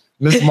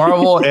 Miss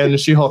Marvel and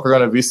She-Hulk are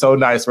going to be so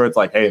nice, where it's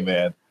hey,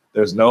 man,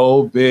 there's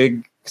no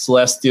big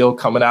celestial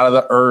coming out of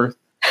the earth.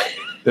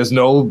 There's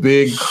no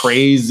big,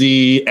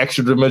 crazy,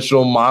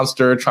 extra-dimensional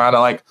monster trying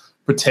to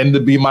pretend to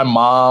be my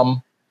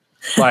mom.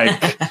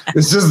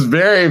 It's just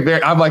very,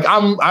 very,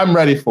 I'm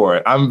ready for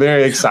it. I'm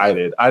very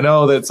excited. I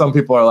know that some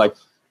people are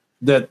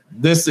that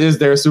this is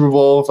their Super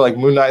Bowl for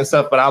Moon Knight and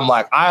stuff, but I'm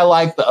I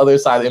like the other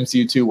side of the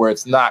MCU too, where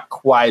it's not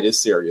quite as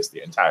serious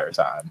the entire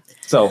time.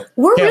 So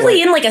we're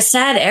really in a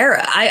sad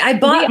era. I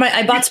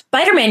bought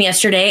Spider-Man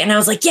yesterday, and I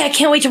was yeah, I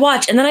can't wait to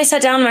watch. And then I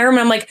sat down in my room,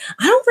 and I'm I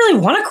don't really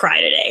want to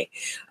cry today.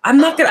 I'm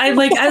not gonna. I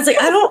was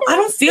I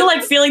don't feel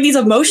like feeling these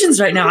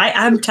emotions right now.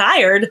 I'm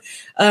tired,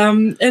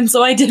 and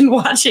so I didn't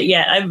watch it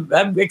yet.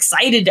 I'm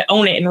excited to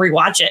own it and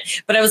rewatch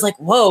it. But I was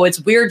whoa, it's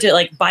weird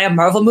to buy a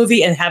Marvel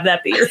movie and have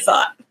that be your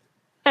thought.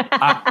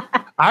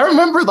 I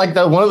remember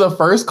one of the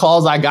first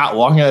calls I got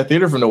walking out of the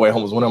theater from No Way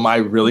Home was one of my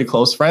really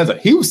close friends.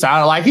 He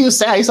sounded like he was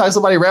sad. He saw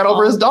somebody ran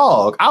over his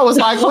dog. I was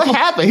what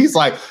happened? He's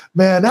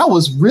man, that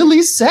was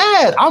really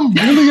sad. I'm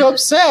really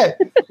upset.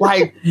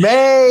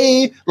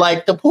 May,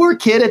 the poor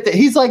kid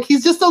he's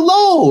just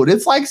alone.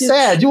 It's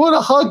sad. You want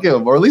to hug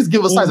him or at least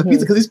give him a slice of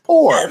pizza because he's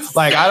poor.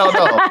 I don't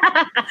know.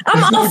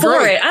 I'm all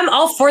for it. I'm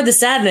all for the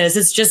sadness.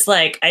 It's just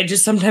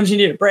sometimes you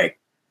need a break.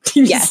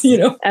 Yes,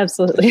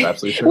 absolutely.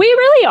 We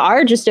really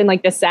are just in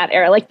the sad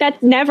era.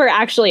 That never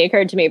actually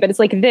occurred to me, but it's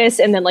this,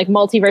 and then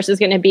multiverse is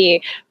going to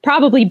be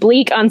probably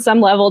bleak on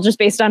some level just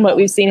based on what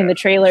we've seen in the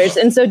trailers.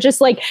 And so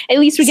just at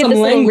least we get some this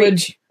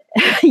language.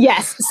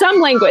 Yes,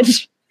 some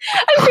language.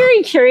 I'm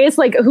very curious,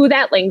 who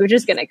that language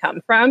is going to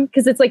come from,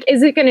 because it's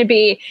is it going to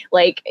be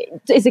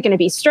is it going to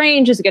be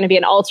Strange? Is it going to be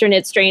an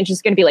alternate Strange? Is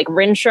it going to be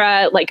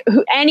Rintrah?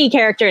 Any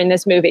character in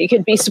this movie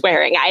could be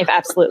swearing. I have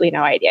absolutely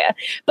no idea.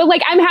 But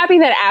I'm happy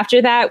that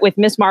after that, with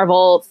Miss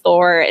Marvel,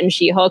 Thor, and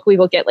She-Hulk, we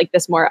will get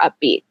this more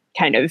upbeat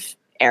kind of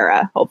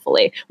era.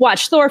 Hopefully,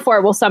 watch Thor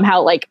 4 will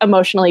somehow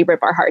emotionally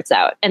rip our hearts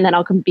out, and then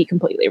I'll be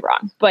completely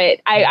wrong.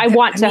 But I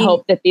want to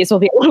hope that these will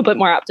be a little bit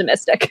more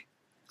optimistic.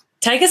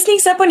 Taika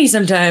sneaks up on you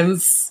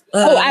sometimes.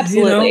 Oh,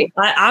 absolutely.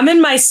 I'm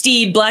in my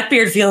Steed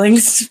Blackbeard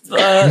feelings. So.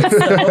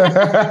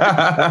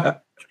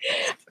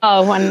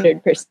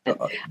 100%.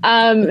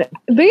 But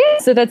yeah,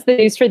 so that's the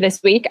news for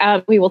this week.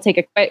 We will take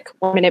a quick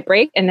 1-minute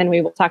break, and then we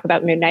will talk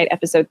about Moon Knight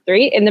episode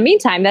 3. In the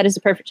meantime, that is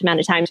the perfect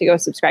amount of time to go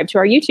subscribe to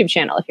our YouTube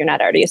channel if you're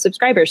not already a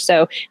subscriber.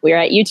 So we are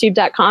at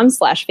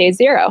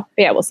youtube.com/phase0. But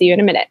yeah, we'll see you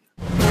in a minute.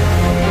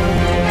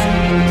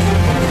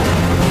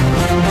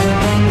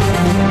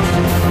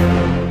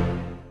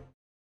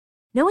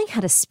 Knowing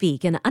how to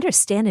speak and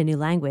understand a new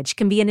language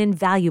can be an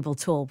invaluable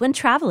tool when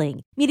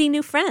traveling, meeting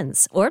new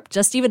friends, or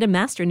just even to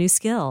master a new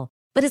skill.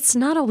 But it's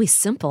not always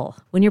simple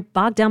when you're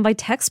bogged down by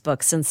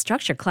textbooks and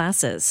structured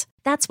classes.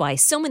 That's why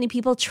so many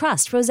people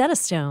trust Rosetta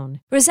Stone.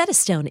 Rosetta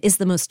Stone is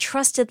the most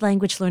trusted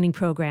language learning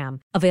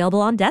program,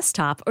 available on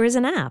desktop or as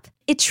an app.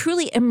 It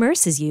truly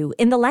immerses you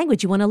in the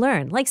language you want to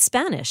learn, like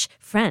Spanish,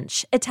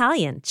 French,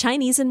 Italian,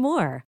 Chinese, and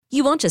more.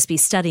 You won't just be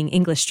studying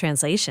English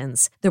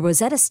translations. The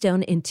Rosetta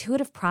Stone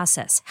intuitive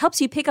process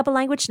helps you pick up a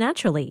language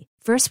naturally,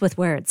 first with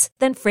words,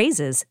 then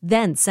phrases,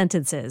 then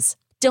sentences.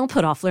 Don't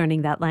put off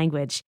learning that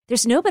language.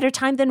 There's no better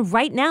time than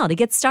right now to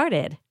get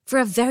started. For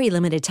a very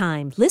limited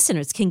time,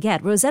 listeners can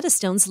get Rosetta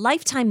Stone's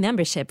lifetime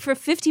membership for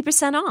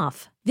 50%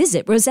 off.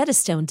 Visit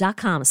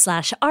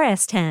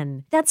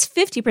rosettastone.com/rs10. That's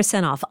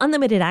 50% off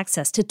unlimited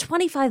access to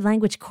 25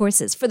 language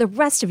courses for the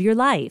rest of your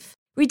life.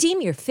 Redeem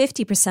your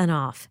 50%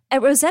 off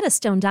at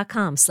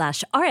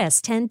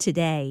rosettastone.com/rs10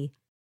 today.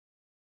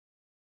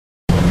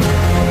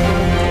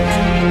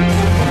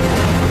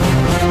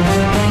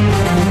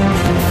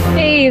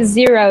 Phase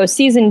Zero,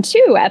 Season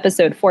 2,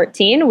 Episode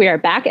 14. We are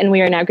back, and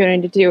we are now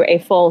going to do a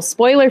full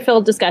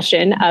spoiler-filled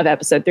discussion of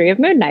Episode 3 of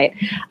Moon Knight.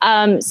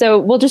 So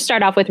we'll just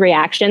start off with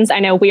reactions. I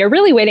know we are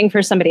really waiting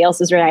for somebody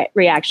else's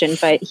reaction,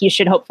 but he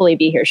should hopefully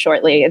be here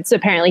shortly. It's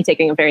apparently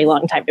taking a very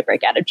long time to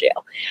break out of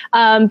jail.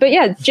 But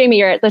yeah, Jamie,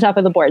 you're at the top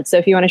of the board, so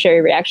if you want to share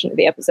your reaction to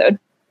the episode.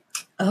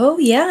 Oh,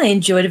 yeah, I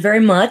enjoyed it very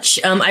much.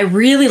 I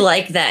really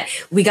like that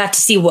we got to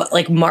see what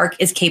like Mark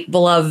is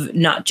capable of,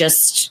 not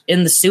just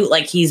in the suit,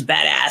 like he's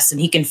badass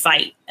and he can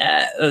fight.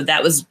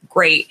 That was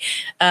great.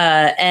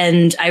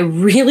 And I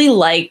really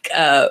like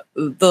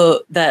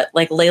that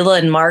like Layla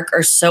and Mark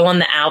are so on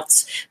the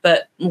outs,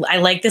 but I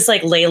like this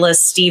like Layla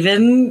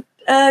Steven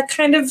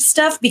kind of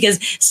stuff, because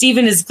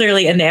Steven is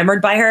clearly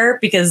enamored by her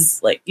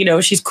because, like, you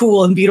know, she's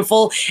cool and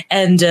beautiful,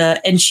 and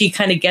she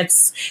kind of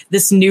gets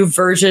this new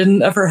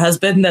version of her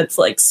husband that's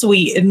like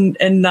sweet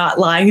and not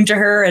lying to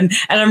her, and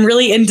I'm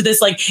really into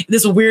this like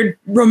this weird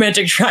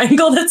romantic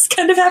triangle that's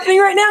kind of happening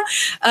right now.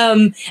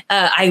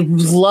 I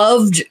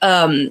loved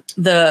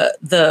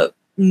the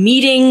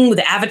meeting,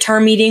 the Avatar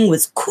meeting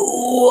was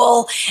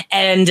cool,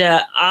 and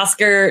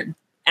Oscar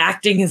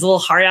acting his little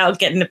heart out,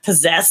 getting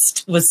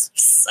possessed was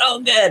so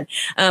good.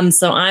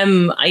 So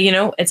I'm,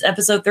 it's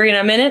episode 3 and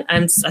I'm in it.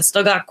 I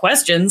still got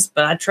questions,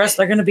 but I trust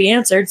they're going to be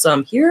answered. So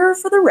I'm here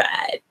for the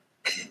ride.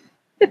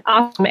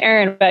 Awesome.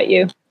 Aaron, what about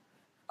you?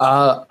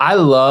 I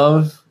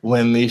love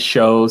when these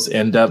shows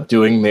end up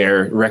doing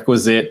their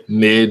requisite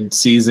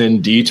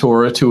mid-season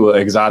detour to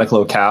an exotic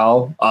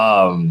locale.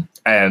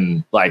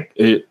 And like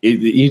the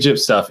Egypt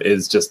stuff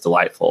is just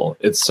delightful.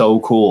 It's so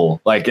cool.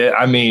 Like,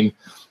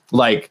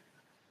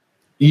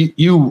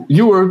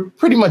 You were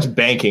pretty much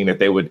banking that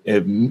they would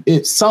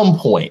at some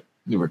point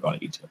we were going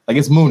to Egypt. Like,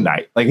 it's Moon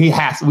Knight. Like, we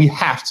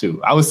have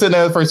to. I was sitting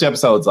there the first 2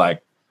 episodes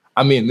like,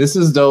 I mean, this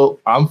is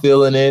dope. I'm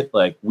feeling it.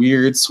 Like,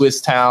 weird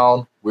Swiss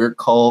town, weird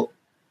cult,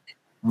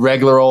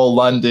 regular old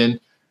London.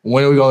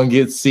 When are we going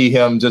to see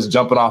him just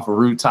jumping off of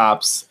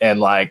rooftops and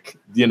like,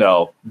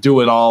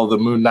 doing all the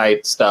Moon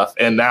Knight stuff?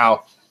 And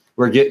now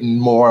we're getting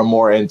more and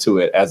more into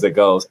it as it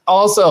goes.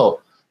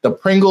 Also, the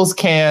Pringles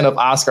can of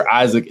Oscar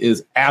Isaac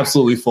is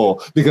absolutely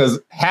full, because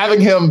having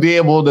him be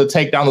able to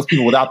take down those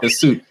people without this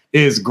suit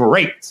is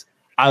great.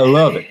 I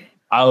love it.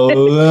 I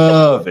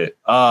love it.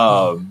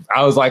 I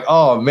was like,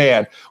 oh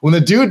man, when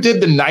the dude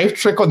did the knife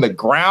trick on the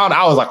ground,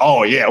 I was like,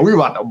 oh yeah, we're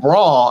about to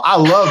brawl. I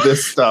love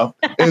this stuff.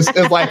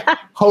 It's like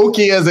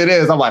hokey as it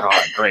is. I'm like,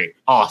 oh, great.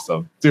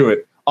 Awesome. Do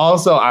it.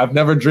 Also, I've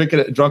never drunken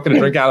a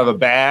drink out of a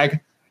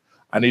bag.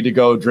 I need to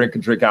go drink a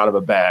drink out of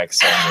a bag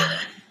somewhere.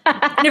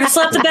 Never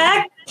slept a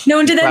bag? No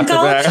one did that in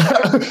college?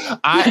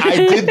 I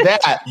did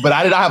that, but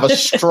I did not have a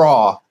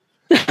straw.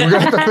 We're going to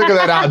have to figure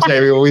that out,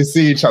 Jamie, when we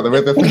see each other. We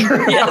have to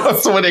figure it out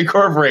so we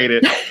incorporate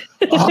it.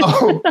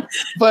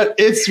 But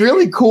it's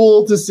really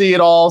cool to see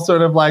it all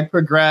sort of like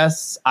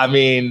progress. I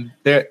mean,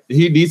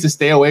 he needs to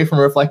stay away from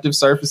reflective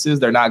surfaces.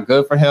 They're not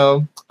good for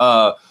him.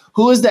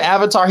 Who is the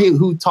avatar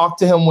who talked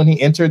to him when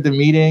he entered the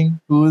meeting?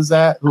 Who is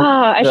that?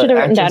 I should have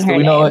written down her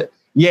name.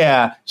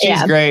 Yeah,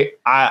 she's great.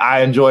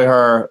 I enjoy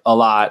her a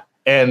lot.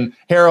 And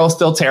Harold's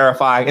still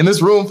terrifying. In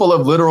this room full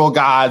of literal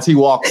gods, he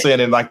walks in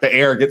and like the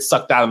air gets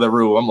sucked out of the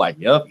room. I'm like,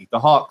 yep, Ethan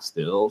Hawke,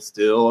 still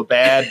a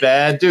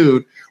bad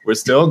dude. We're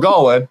still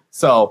going.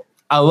 So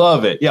I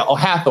love it. Yeah. Oh,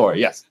 Hathor.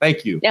 Yes.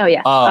 Thank you. Oh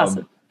yeah.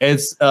 Awesome.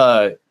 It's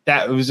it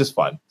was just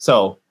fun.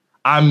 So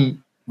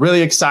I'm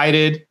really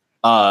excited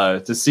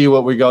to see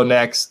what we go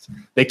next.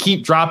 They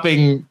keep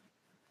dropping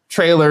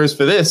trailers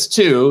for this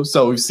too.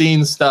 So we've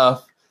seen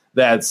stuff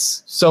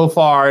that's so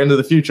far into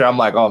the future. I'm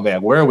like, oh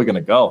man, where are we going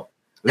to go?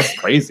 This is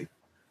crazy.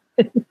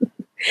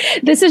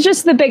 This is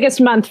just the biggest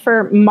month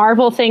for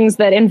Marvel things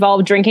that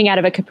involve drinking out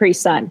of a Capri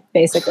Sun,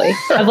 basically.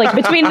 Of like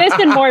between this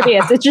and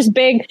Morbius, it's just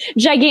big,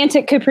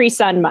 gigantic Capri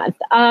Sun month.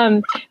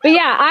 But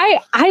yeah,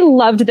 I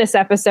loved this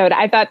episode.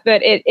 I thought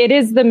that it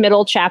is the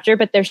middle chapter,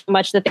 but there's so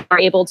much that they were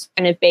able to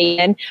kind of bake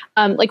in.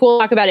 Like we'll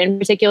talk about it in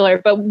particular,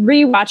 but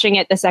rewatching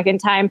it the second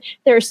time,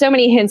 there are so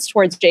many hints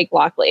towards Jake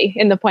Lockley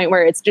in the point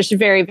where it's just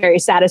very, very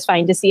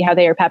satisfying to see how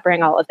they are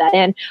peppering all of that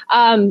in.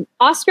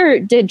 Oscar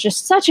did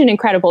just such an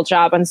incredible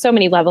job on so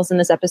many levels in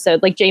this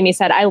episode. Like Jamie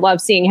said, I love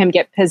seeing him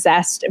get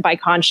possessed by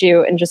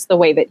Khonshu and just the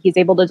way that he's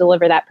able to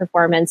deliver that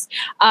performance.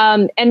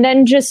 And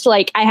then just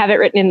like, I have it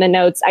written in the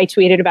notes, I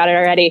tweeted about it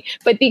already,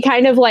 but the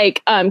kind of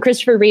like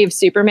Christopher Reeve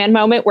Superman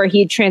moment where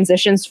he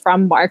transitions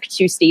from Mark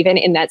to Steven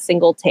in that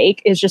single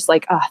take is just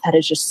like, oh, that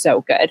is just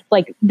so good.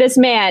 Like this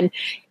man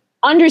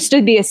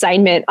understood the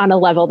assignment on a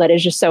level that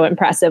is just so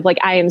impressive. Like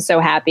I am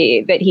so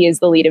happy that he is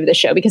the lead of the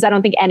show because I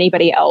don't think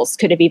anybody else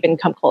could have even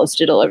come close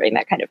to delivering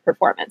that kind of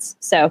performance.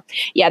 So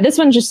yeah, this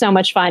one's just so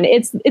much fun.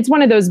 It's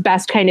one of those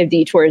best kind of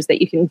detours that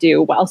you can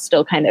do while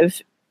still kind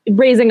of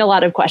raising a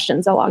lot of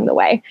questions along the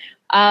way.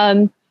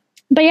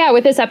 But yeah,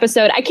 with this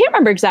episode, I can't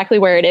remember exactly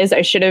where it is.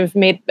 I should have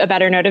made a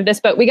better note of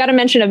this, but we got a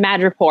mention of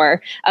Madripoor,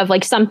 of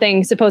like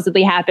something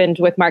supposedly happened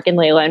with Mark and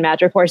Layla in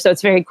Madripoor. So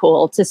it's very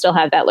cool to still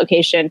have that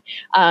location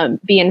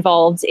be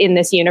involved in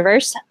this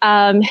universe.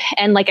 And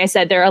like I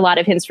said, there are a lot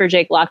of hints for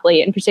Jake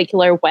Lockley, in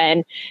particular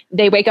when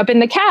they wake up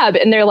in the cab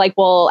and they're like,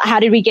 well, how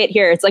did we get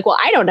here? It's like, well,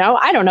 I don't know.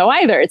 I don't know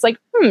either. It's like,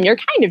 you're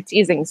kind of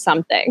teasing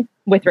something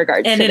with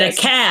regards to this. And in a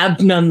cab,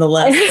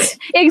 nonetheless.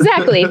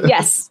 Exactly.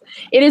 Yes.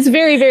 It is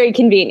very, very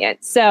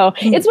convenient. So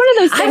it's one of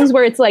those things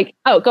where it's like,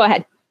 oh, go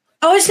ahead.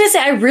 I was going to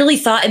say, I really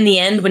thought in the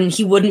end when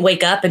he wouldn't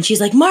wake up and she's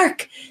like,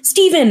 Mark,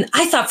 Steven,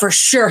 I thought for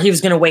sure he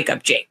was going to wake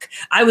up Jake.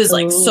 I was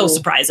like so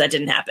surprised that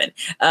didn't happen.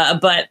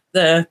 But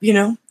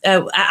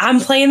I'm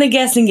playing the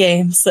guessing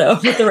game. So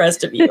with the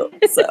rest of you.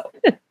 So.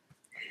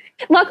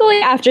 Luckily,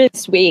 after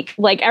this week,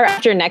 or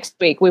after next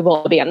week, we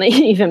will be on the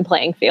even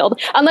playing field.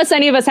 Unless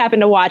any of us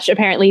happen to watch,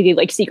 apparently,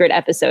 the secret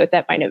episode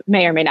that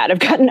may or may not have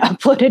gotten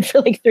uploaded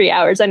for 3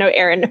 hours. I know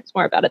Aaron knows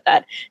more about it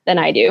than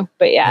I do.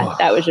 But yeah,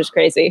 that was just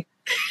crazy.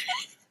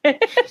 Do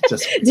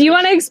you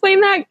want to explain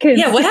that?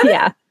 Yeah, what happened?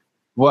 Yeah.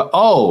 Well,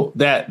 oh,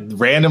 that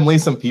randomly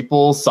some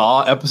people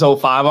saw episode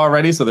 5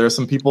 already. So there's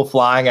some people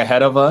flying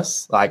ahead of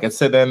us. Like it's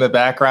sitting in the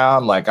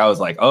background. Like I was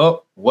like,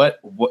 oh,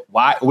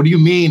 why? What do you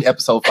mean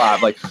episode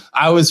 5? Like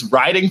I was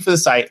writing for the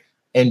site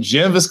and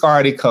Jim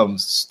Viscardi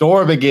comes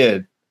storming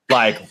in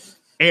like,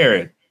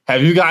 Aaron,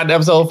 have you gotten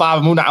episode 5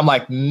 of Moon Knight? I'm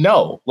like,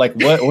 no. Like,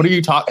 what are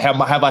you talking?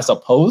 Have I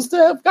supposed to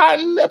have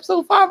gotten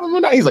episode 5 of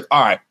Moon Knight? He's like,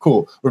 all right,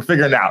 cool. We're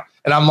figuring it out.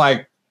 And I'm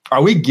like,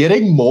 are we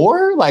getting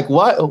more? Like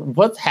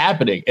what's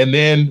happening? And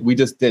then we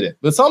just did it.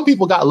 But some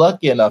people got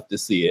lucky enough to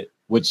see it,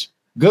 which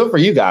good for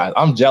you guys.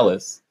 I'm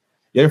jealous.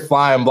 You're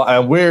flying blind,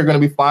 and we're going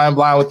to be flying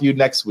blind with you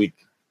next week.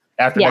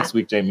 Next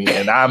week, Jamie.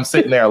 And I'm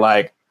sitting there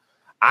like,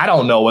 I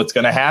don't know what's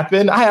going to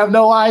happen. I have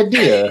no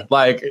idea.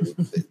 Like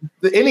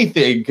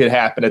anything could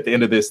happen at the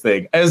end of this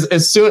thing. As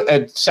soon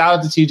as shout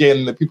out to TJ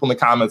and the people in the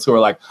comments who are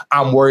like,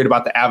 I'm worried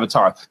about the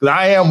Avatar, because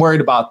I am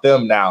worried about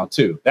them now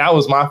too. That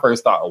was my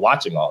first thought of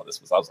watching all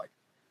this. I was like,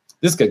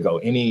 this could go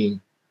any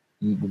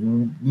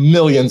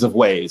millions of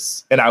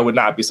ways, and I would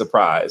not be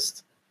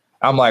surprised.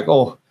 I'm like,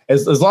 oh,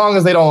 as long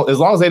as they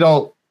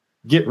don't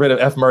get rid of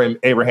F. Murray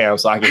Abraham,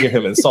 so I can hear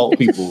him insult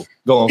people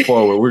going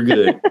forward, we're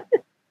good.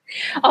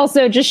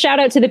 Also, just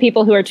shout out to the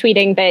people who are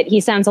tweeting that he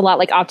sounds a lot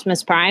like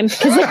Optimus Prime,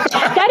 because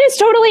that is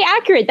totally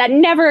accurate. That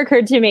never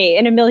occurred to me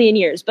in a million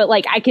years, but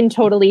I can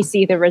totally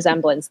see the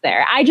resemblance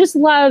there. I just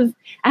love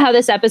how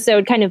this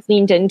episode kind of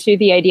leaned into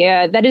the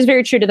idea that is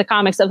very true to the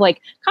comics of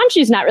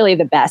Khonshu's not really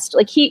the best.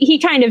 He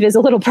kind of is a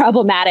little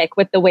problematic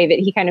with the way that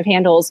he kind of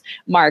handles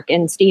Mark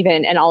and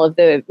Steven and all of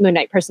the Moon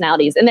Knight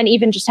personalities. And then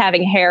even just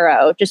having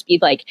Harrow just be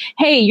like,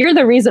 hey, you're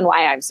the reason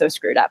why I'm so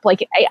screwed up.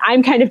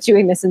 I'm kind of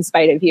doing this in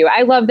spite of you.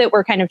 I love that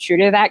we're kind of true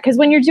to that, because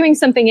when you're doing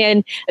something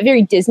in a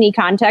very Disney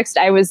context,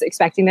 I was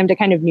expecting them to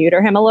kind of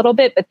neuter him a little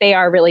bit, but they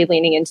are really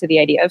leaning into the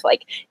idea of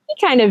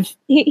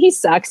he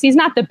sucks. He's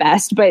not the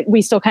best, but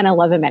we still kind of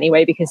love him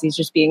anyway because he's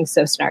just being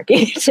so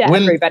snarky to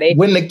everybody.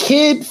 When the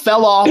kid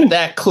fell off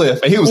that cliff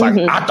and he was like,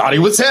 I thought he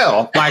was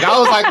hell. I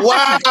was like,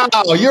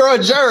 wow, you're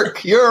a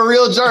jerk. You're a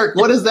real jerk.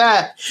 What is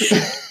that?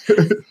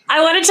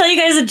 I want to tell you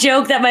guys a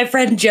joke that my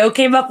friend Joe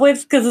came up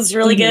with because it's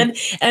really good.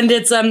 And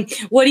it's,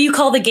 what do you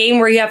call the game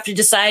where you have to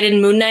decide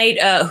in Moon Knight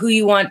who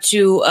you want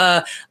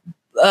to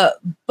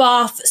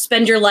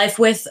spend your life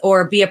with,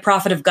 or be a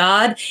prophet of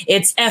God?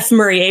 It's F.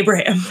 Murray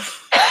Abraham.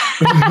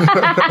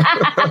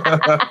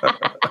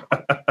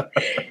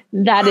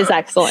 That is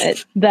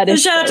excellent. That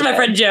is shout out to my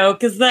friend Joe,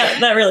 because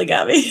that really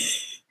got me.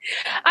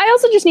 I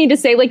also just need to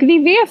say, like, the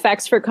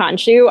VFX for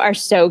Khonshu are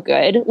so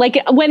good. Like,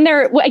 when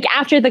they're like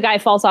after the guy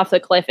falls off the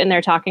cliff and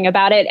they're talking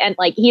about it, and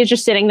like he's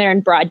just sitting there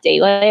in broad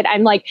daylight.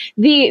 I'm like,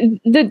 the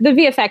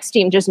VFX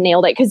team just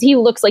nailed it, because he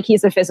looks like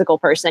he's a physical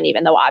person,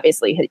 even though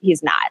obviously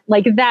he's not.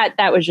 Like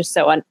that was just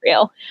so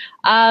unreal.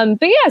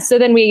 But yeah, so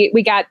then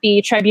we got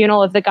the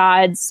Tribunal of the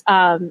Gods,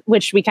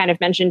 which we kind of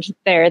mentioned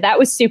there. That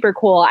was super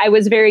cool. I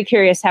was very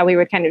curious how we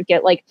would kind of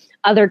get like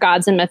other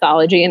gods and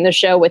mythology in the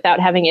show without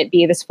having it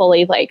be this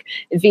fully like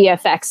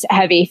VFX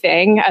heavy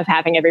thing of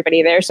having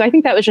everybody there. So I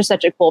think that was just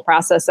such a cool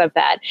process of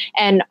that.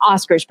 And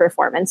Oscar's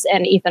performance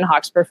and Ethan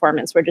Hawke's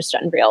performance were just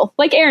unreal.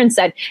 Like Aaron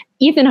said,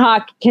 Ethan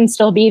Hawke can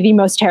still be the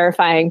most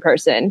terrifying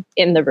person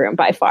in the room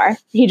by far.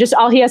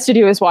 All he has to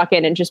do is walk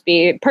in and just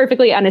be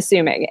perfectly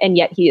unassuming, and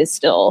yet he is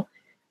still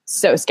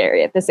so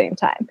scary at the same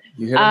time.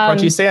 You hear the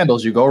crunchy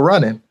sandals, you go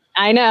running.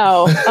 I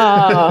know.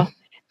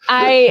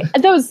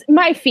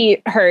 My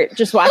feet hurt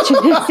just watching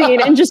this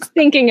scene and just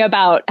thinking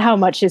about how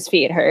much his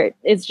feet hurt.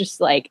 It's just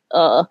like,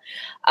 ugh.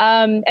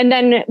 And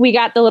then we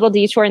got the little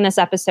detour in this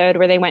episode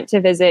where they went to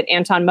visit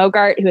Anton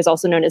Mogart, who is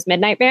also known as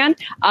Midnight Man.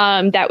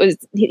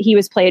 He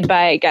was played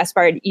by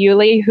Gaspard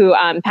Ulliel, who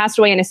passed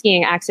away in a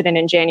skiing accident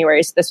in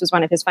January. So this was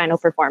one of his final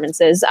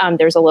performances.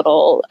 There's a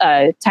little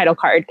title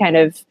card kind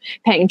of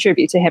paying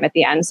tribute to him at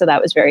the end. So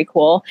that was very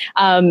cool.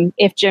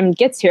 If Jim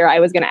gets here, I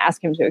was going to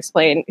ask him to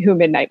explain who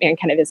Midnight Man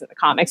kind of is in the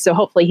comics. So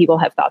hopefully he will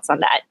have thoughts on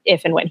that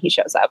if and when he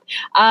shows up.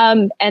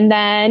 And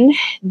then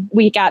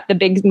we got the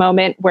big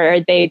moment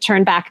where they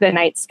turn back the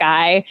night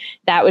sky.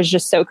 That was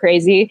just so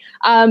crazy.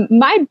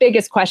 My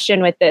biggest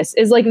question with this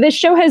is, like, this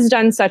show has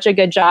done such a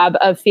good job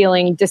of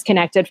feeling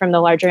disconnected from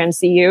the larger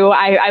MCU.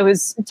 I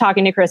was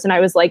talking to Chris and I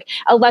was like,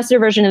 a lesser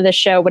version of this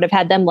show would have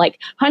had them like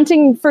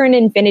hunting for an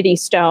Infinity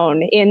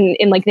Stone in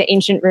like the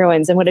ancient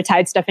ruins and would have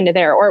tied stuff into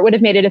there, or it would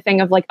have made it a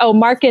thing of like, oh,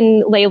 Mark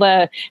and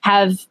Layla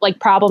have like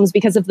problems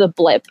because of the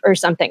blip or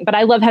something. But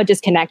I love how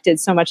disconnected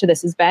so much of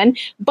this has been.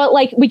 But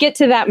like, we get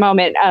to that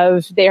moment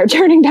of they're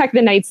turning back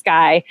the night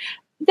sky.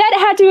 That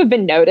had to have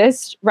been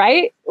noticed,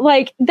 right?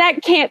 Like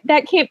that can't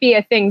be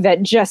a thing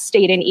that just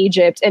stayed in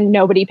Egypt and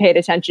nobody paid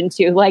attention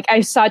to. Like, I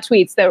saw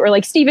tweets that were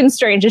like, Stephen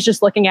Strange is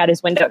just looking out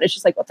his window and it's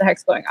just like, what the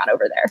heck's going on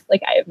over there?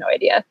 Like, I have no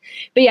idea.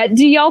 But yeah,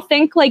 do y'all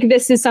think like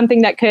this is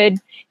something that could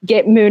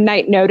get Moon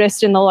Knight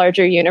noticed in the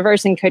larger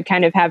universe and could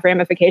kind of have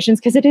ramifications?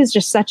 Because it is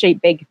just such a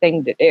big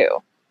thing to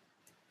do.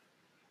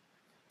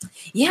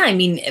 Yeah, I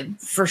mean,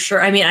 for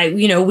sure. I mean,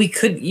 we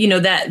could,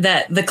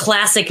 that the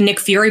classic Nick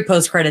Fury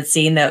post-credit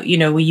scene that,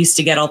 we used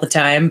to get all the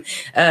time,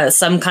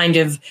 some kind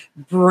of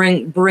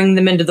bring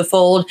them into the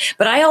fold.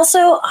 But I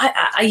also,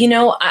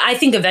 I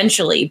think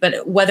eventually,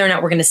 but whether or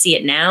not we're going to see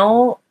it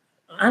now,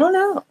 I don't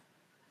know.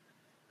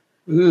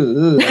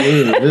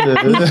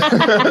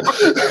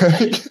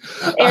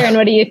 Aaron,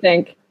 what do you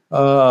think?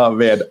 Oh,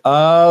 man.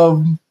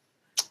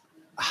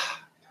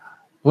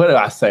 What did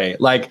I say?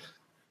 Like,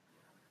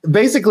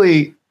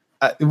 basically,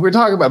 we're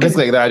talking about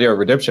basically the idea of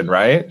redemption,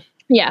 right?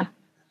 Yeah.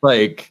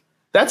 Like,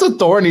 that's a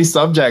thorny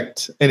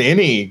subject in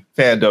any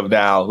fandom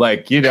now.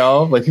 Like,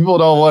 people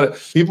don't want it.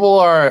 People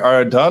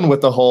are done with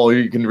the whole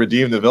you can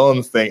redeem the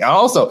villains thing. And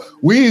also,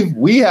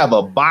 we have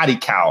a body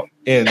count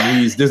in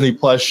these Disney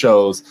Plus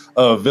shows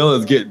of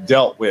villains get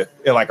dealt with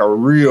in like a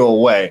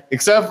real way,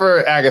 except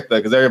for Agatha,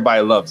 because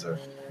everybody loves her.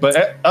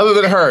 But other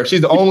than her,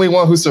 she's the only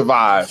one who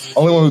survived,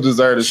 only one who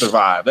deserved to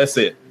survive. That's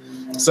it.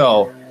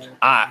 So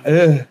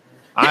I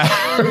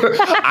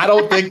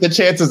don't think the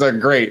chances are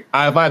great.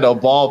 I find a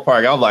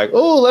ballpark. I'm like,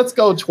 oh, let's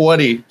go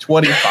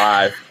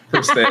 25%.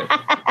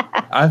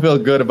 I feel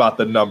good about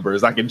the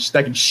numbers. That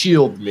can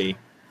shield me.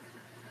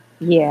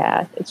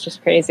 Yeah, it's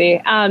just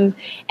crazy. And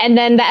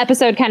then the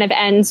episode kind of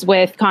ends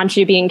with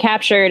Khonshu being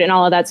captured and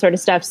all of that sort of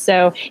stuff.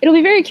 So it'll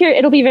be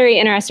very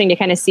interesting to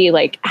kind of see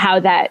like how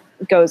that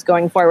goes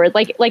going forward.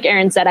 Like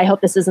Aaron said, I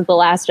hope this isn't the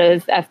last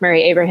of F.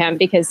 Murray Abraham,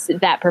 because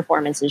that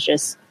performance is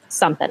just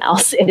something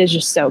else. It is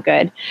just so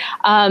good.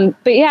 But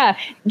yeah,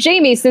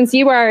 Jamie, since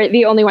you are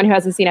the only one who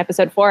hasn't seen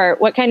episode 4,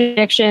 what kind of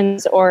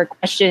predictions or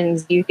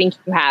questions do you think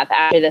you have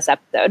after this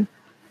episode?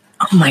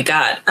 Oh my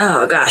God.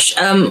 Oh gosh.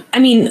 I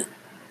mean,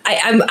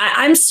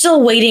 I'm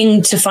still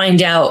waiting to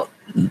find out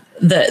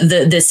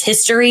this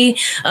history.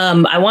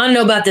 I want to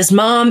know about this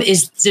mom.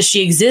 Does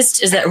she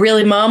exist? Is that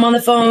really mom on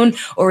the phone,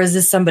 or is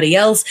this somebody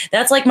else?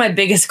 That's like my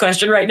biggest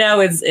question right now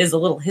is a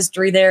little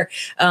history there.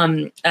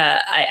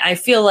 I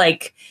feel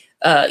like,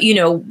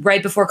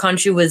 right before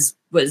Khonshu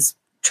was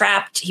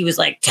trapped, he was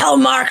like, "Tell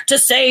Mark to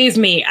save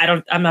me."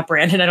 I'm not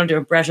Brandon. I don't do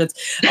impressions.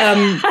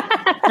 And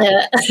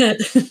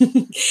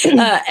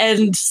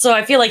so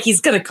I feel like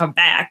he's going to come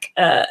back.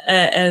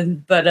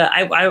 But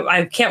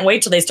I can't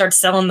wait till they start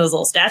selling those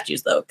little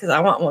statues though, because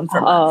I want one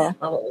for my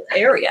little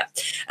area.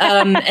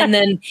 And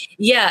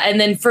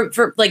then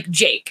for like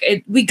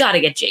Jake, we got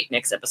to get Jake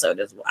next episode,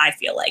 is what I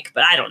feel like,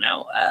 but I don't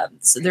know.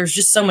 So there's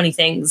just so many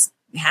things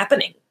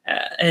happening.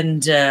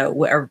 I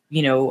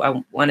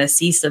want to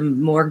see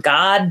some more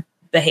God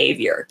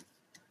behavior.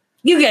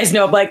 You guys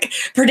know, like,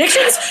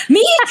 predictions?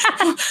 Me?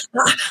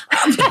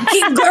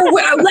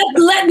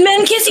 let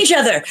men kiss each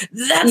other.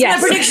 That's my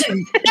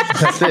prediction.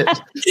 That's it.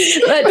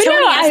 But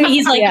Tony asked me,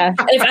 he's like,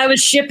 if I was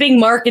shipping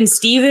Mark and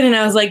Steven, and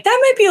I was like, that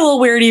might be a little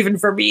weird even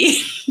for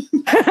me.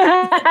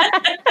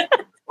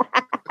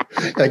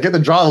 I get to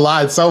draw the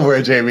line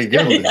somewhere, Jamie.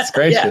 Goodness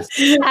gracious.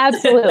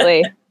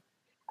 Absolutely.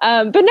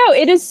 But no,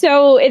 it is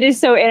so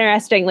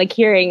interesting, like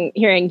hearing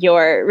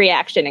your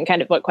reaction and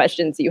kind of what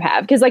questions you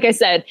have. Because like I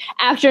said,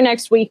 after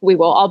next week, we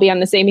will all be on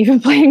the same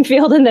even playing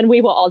field, and then we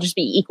will all just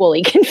be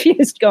equally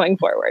confused going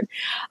forward.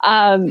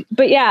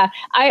 But yeah,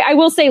 I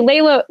will say,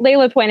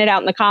 Layla pointed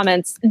out in the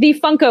comments, the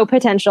Funko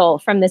potential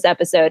from this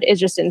episode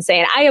is just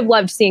insane. I have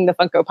loved seeing the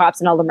Funko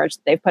Pops and all the merch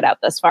that they've put out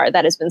thus far.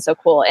 That has been so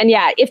cool. And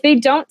yeah, if they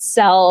don't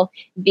sell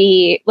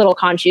the little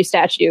Khonshu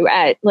statue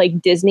at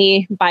like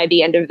Disney by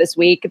the end of this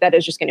week, that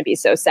is just going to be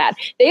so sad.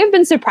 They have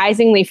been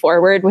surprisingly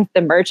forward with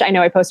the merch. I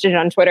know I posted it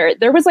on Twitter.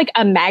 There was like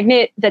a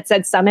magnet that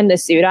said "Summon the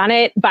Suit" on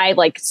it by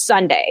like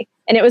Sunday.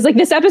 And it was like,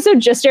 this episode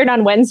just aired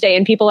on Wednesday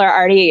and people are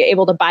already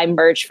able to buy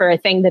merch for a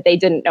thing that they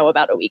didn't know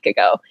about a week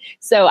ago.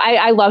 So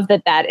I love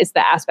that is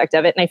the aspect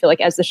of it. And I feel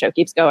like as the show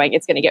keeps going,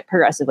 it's going to get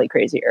progressively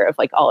crazier of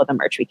like all of the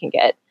merch we can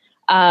get.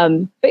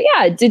 But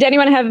yeah, did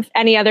anyone have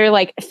any other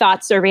like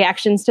thoughts or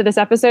reactions to this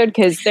episode?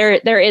 Because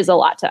there is a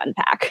lot to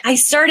unpack. I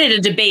started a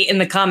debate in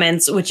the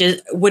comments, which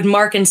is, would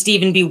Mark and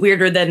Steven be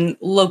weirder than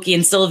Loki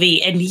and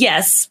Sylvie? And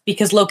yes,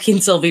 because Loki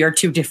and Sylvie are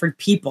two different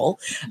people.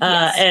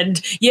 Yes.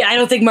 And yeah, I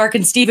don't think Mark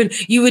and Steven,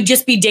 you would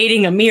just be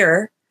dating a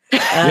mirror.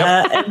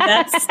 And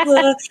that's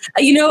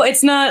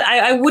it's not,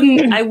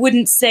 I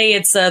wouldn't say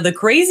it's the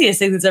craziest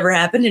thing that's ever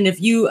happened. And if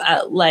you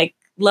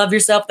love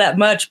yourself that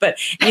much, but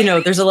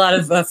there's a lot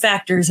of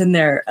factors in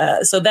there,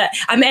 so that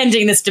I'm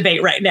ending this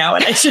debate right now,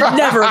 and I should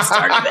never have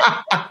started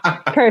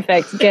it.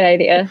 Perfect, good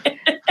idea.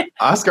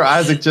 Oscar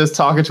Isaac just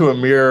talking to a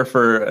mirror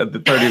for the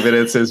 30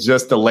 minutes is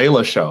just the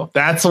Layla show.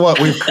 That's what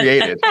we've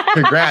created.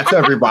 Congrats,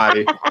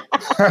 everybody.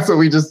 That's what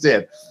we just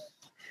did.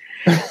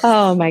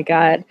 Oh my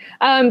God.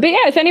 But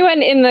yeah, if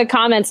anyone in the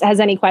comments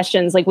has any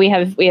questions, like we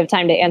have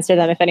time to answer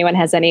them if anyone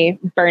has any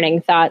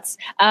burning thoughts.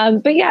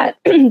 But yeah,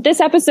 this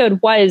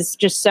episode was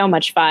just so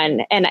much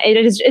fun. And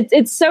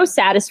it's so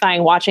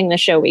satisfying watching the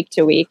show week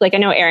to week. Like I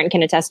know Aaron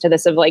can attest to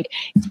this, of like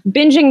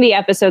binging the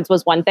episodes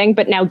was one thing,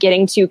 but now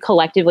getting to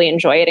collectively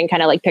enjoy it and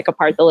kind of like pick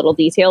apart the little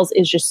details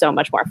is just so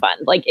much more fun.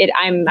 Like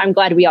I'm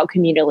glad we all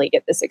communally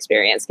get this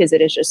experience because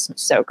it is just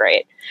so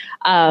great.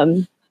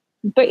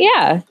 But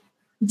yeah.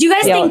 Do you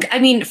guys think, I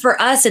mean,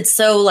 for us, it's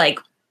so like,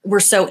 we're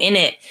so in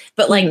it,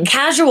 but like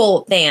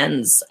casual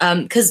fans,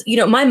 because,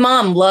 my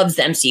mom loves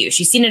the MCU.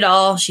 She's seen it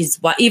all. She's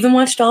even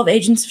watched all of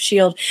Agents of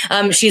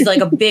S.H.I.E.L.D. She's like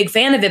a big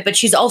fan of it, but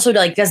she's also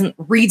like, doesn't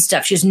read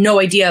stuff. She has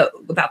no idea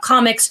about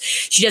comics.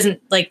 She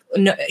doesn't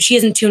she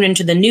hasn't tuned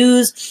into the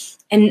news.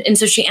 And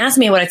so she asked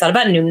me what I thought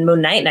about New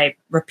Moon Knight, and I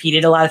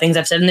repeated a lot of things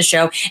I've said in the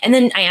show. And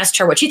then I asked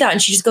her what she thought, and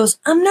she just goes,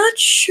 "I'm not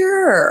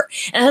sure."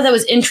 And I thought that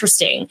was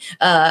interesting.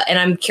 And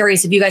I'm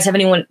curious if you guys have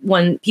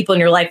people in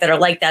your life that are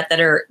like that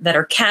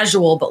are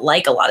casual but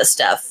like a lot of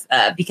stuff.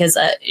 Because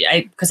I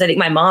think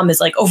my mom is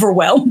like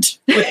overwhelmed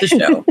with the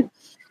show.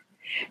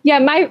 Yeah,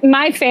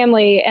 my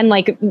family and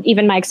like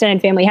even my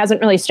extended family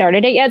hasn't really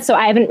started it yet. So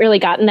I haven't really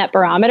gotten that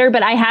barometer,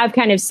 but I have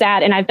kind of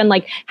sat and I've been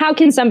like, how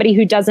can somebody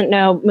who doesn't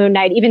know Moon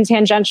Knight, even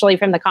tangentially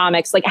from the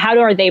comics, like how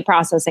are they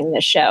processing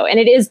this show? And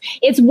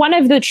it's one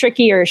of the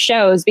trickier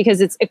shows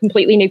because it's a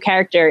completely new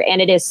character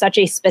and it is such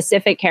a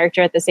specific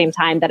character at the same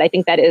time that I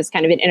think that is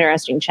kind of an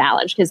interesting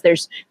challenge because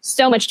there's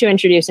so much to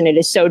introduce and it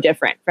is so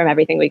different from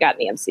everything we got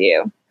in the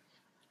MCU.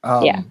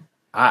 Yeah.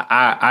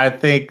 I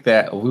think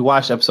that we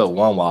watched episode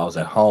 1 while I was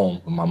at home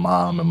with my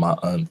mom and my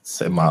aunts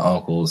and my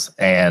uncles,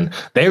 and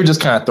they were just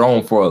kind of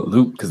thrown for a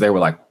loop because they were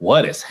like,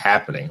 what is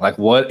happening? Like,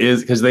 what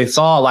is, because they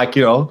saw like,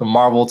 the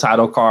Marvel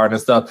title card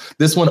and stuff.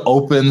 This one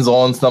opens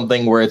on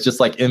something where it's just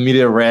like in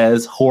media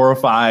res,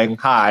 horrifying.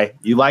 Hi,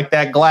 you like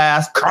that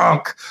glass?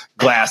 Crunk,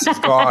 glass is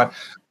gone.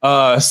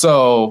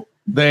 So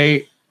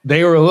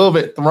they were a little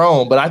bit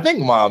thrown, but I think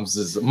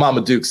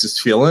Mama Dukes is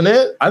feeling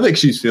it. I think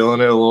she's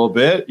feeling it a little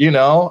bit.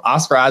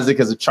 Oscar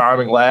Isaac is a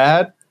charming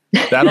lad.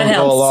 That'll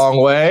go a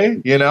long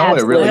way. It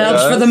really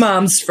helps does. For the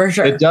moms, for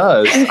sure. It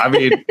does. I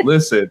mean,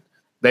 listen,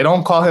 they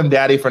don't call him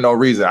daddy for no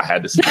reason. I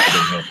had to say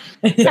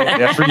it in here.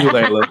 That's for you,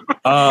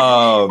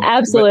 Layla.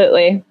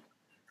 Absolutely.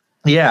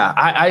 But, yeah,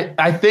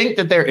 I think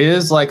that there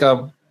is like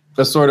a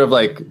sort of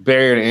like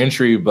barrier to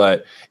entry,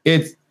 but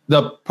it's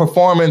the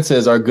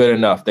performances are good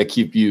enough that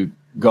keep you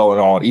going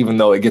on, even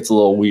though it gets a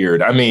little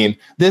weird. I mean,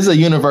 this is a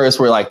universe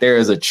where like there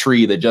is a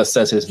tree that just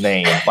says his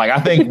name. Like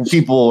I think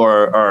people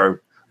are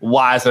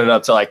wising it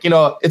up to like,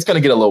 it's going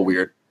to get a little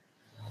weird.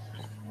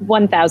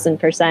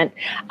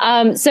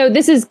 1000%. So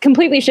this is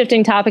completely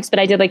shifting topics, but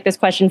I did like this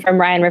question from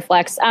Ryan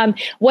Reflects.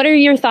 What are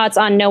your thoughts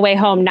on No Way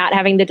Home not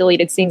having the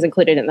deleted scenes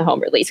included in the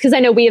home release? Because I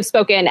know we have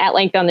spoken at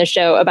length on this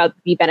show about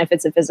the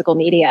benefits of physical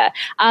media.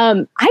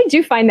 I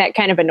do find that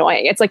kind of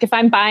annoying. It's like if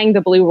I'm buying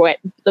the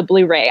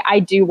Blu-ray, I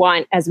do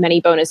want as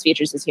many bonus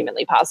features as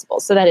humanly possible.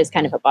 So that is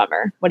kind of a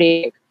bummer. What do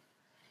you think?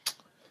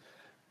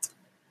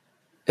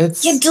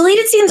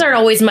 deleted scenes aren't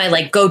always my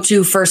like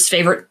go-to first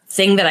favorite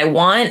thing that I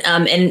want.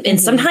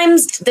 And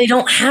sometimes they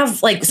don't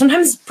have like,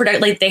 sometimes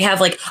they have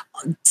like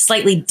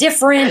slightly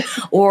different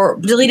or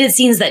deleted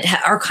scenes that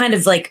are kind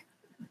of like,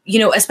 you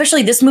know,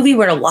 especially this movie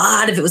where a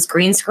lot of it was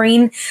green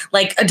screen,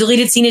 like a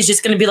deleted scene is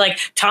just going to be like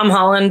Tom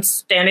Holland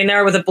standing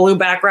there with a blue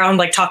background,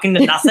 like talking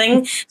to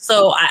nothing.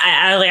 So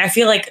I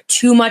feel like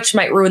too much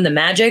might ruin the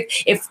magic.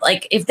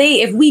 If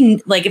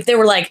they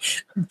were like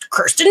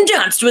Kirsten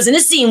Dunst was in a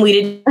scene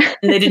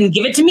they didn't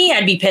give it to me,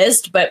 I'd be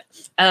pissed. But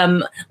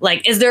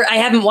like, I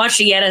haven't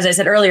watched it yet, as I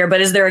said earlier, but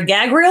is there a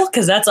gag reel?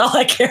 Because that's all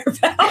I care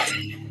about.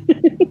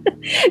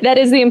 That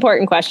is the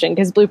important question,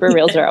 because blooper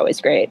reels are always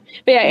great.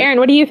 But yeah, Aaron,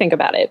 what do you think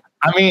about it?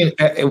 I mean,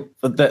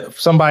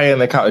 somebody in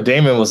the comment,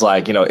 Damon was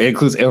like, you know, it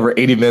includes over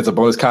 80 minutes of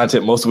bonus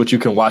content, most of which you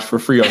can watch for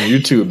free on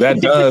YouTube.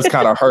 That does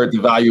kind of hurt the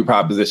value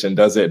proposition,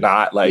 does it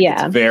not? Like,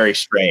 It's very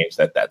strange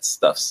that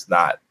stuff's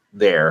not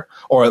there,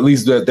 or at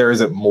least that there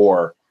isn't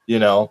more, you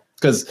know,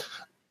 because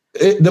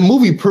the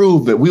movie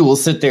proved that we will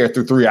sit there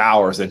through 3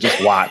 hours and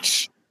just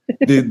watch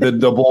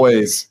the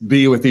boys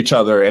be with each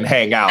other and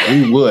hang out.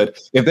 We would.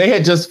 If they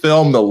had just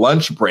filmed the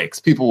lunch breaks,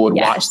 people would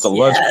watch the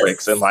lunch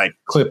breaks and like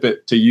clip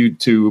it to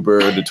YouTube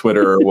or to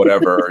Twitter or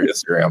whatever, or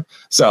Instagram.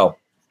 So,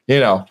 you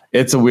know,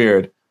 it's a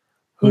weird.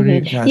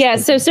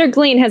 So Sir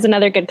Glean has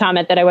another good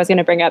comment that I was going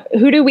to bring up.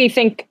 Who do we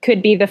think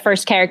could be the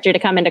first character to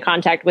come into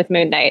contact with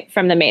Moon Knight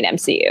from the main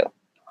MCU?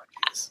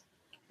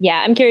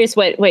 Yeah, I'm curious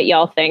what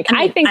y'all think.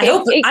 I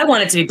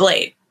want it to be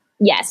Blade.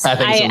 Yes,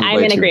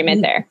 I'm in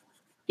agreement there.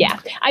 Yeah,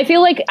 I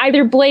feel like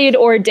either Blade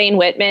or Dane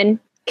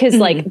Whitman, because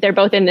like they're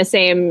both in the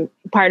same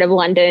part of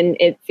London.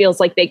 It feels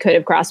like they could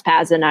have crossed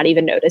paths and not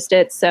even noticed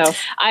it. So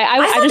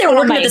I thought they were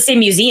working at the same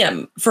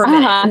museum for a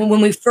minute. When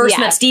we first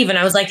met Steven,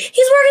 I was like,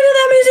 he's working at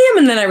that museum.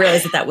 And then I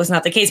realized that was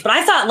not the case. But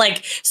I thought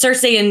like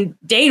Cersei and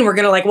Dane were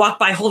going to like walk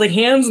by holding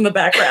hands in the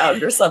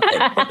background or something.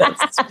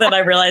 But then I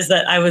realized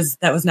that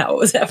was not what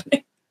was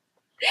happening.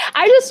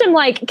 I just am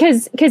like,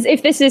 because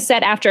if this is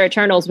set after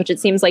Eternals, which it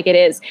seems like it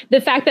is,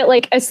 the fact that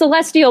like a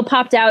Celestial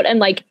popped out and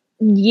like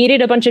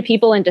yeeted a bunch of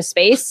people into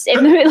space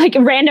and like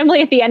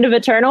randomly at the end of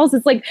Eternals,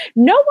 it's like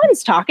no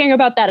one's talking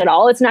about that at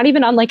all. It's not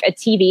even on like a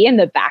TV in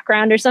the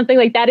background or something.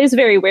 Like that is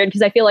very weird,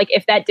 because I feel like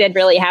if that did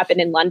really happen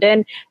in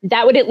London,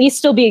 that would at least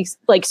still be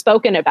like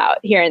spoken about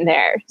here and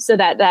there. So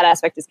that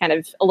aspect is kind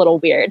of a little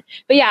weird.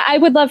 But yeah, I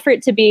would love for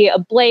it to be a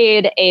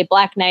Blade, a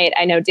Black Knight.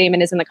 I know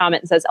Damon is in the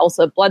comment and says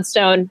Elsa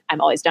Bloodstone. I'm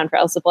always down for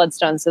Elsa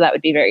Bloodstone, so that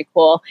would be very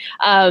cool.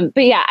 But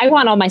yeah, I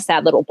want all my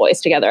sad little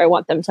boys together. I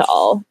want them to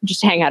all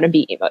just hang out and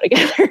be emo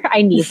together.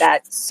 I need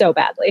that so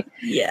badly.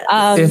 Yeah.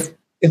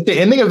 If the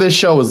ending of this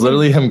show was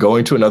literally him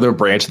going to another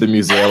branch of the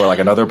museum or like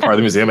another part of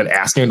the museum and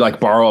asking to like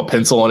borrow a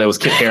pencil, and it was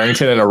Kit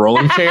Harington in a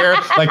rolling chair,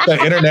 like the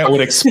internet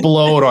would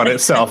explode on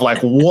itself. Like,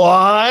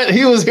 what?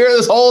 He was here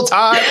this whole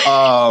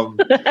time.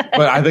 But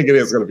I think it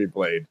is going to be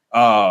Blade.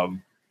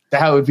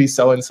 That would be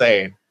so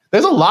insane.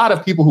 There's a lot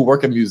of people who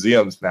work in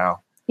museums now.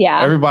 Yeah.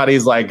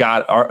 Everybody's like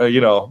got,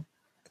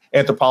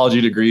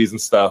 anthropology degrees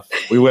and stuff.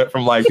 We went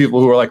from like people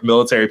who were like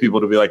military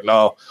people to be like,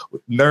 no,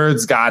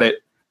 nerds got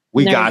it.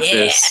 We got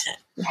this.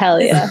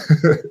 Hell yeah.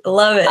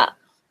 Love it.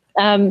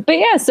 But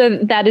yeah, so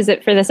that is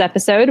it for this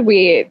episode.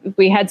 We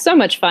had so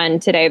much fun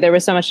today. There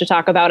was so much to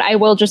talk about. I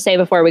will just say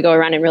before we go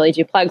around and really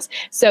do plugs.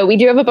 So we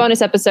do have a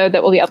bonus episode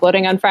that we'll be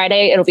uploading on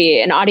Friday. It'll be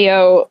an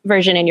audio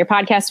version in your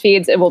podcast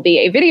feeds. It will be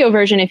a video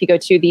version if you go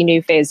to the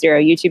new Phase Zero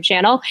YouTube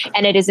channel.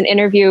 And it is an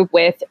interview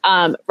with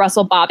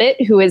Russell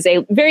Bobbitt, who is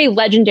a very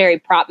legendary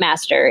prop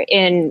master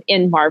in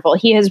Marvel.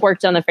 He has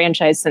worked on the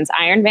franchise since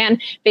Iron Man.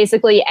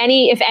 Basically,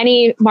 if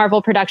any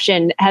Marvel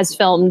production has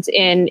filmed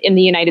in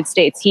the United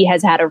States, he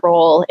has had a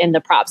role in the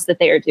props that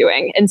they are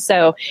doing. And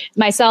so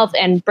myself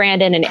and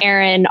Brandon and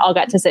Aaron all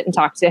got to sit and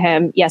talk to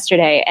him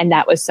yesterday, and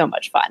that was so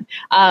much fun.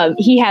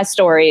 He has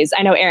stories.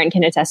 I know Aaron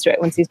can attest to it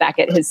once he's back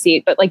at his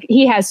seat, but like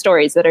he has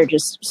stories that are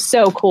just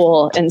so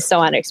cool and so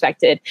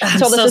unexpected. I'm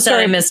so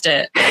sorry I missed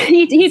it.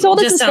 He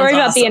told us a story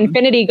about the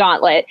Infinity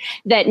Gauntlet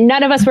that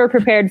none of us were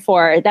prepared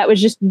for. That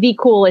was just the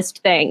coolest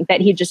thing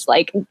that he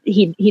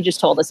just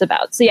told us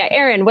about. So yeah,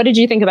 Aaron, what did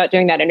you think about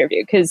doing that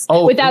interview? Because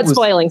without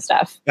spoiling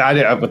stuff.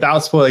 Without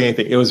spoiling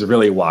anything, it was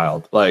really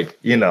wild. Like,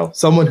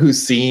 someone who's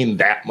seen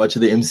that much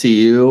of the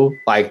MCU,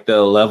 like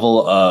the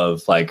level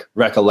of like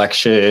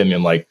recollection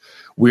and like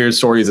weird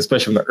stories,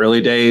 especially from the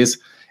early days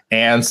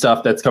and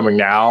stuff that's coming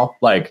now.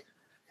 Like,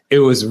 it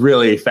was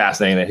really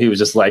fascinating that he was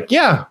just like,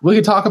 yeah, we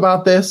could talk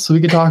about this. We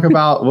could talk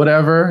about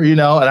whatever,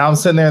 and I'm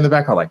sitting there in the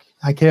background like,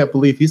 I can't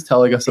believe he's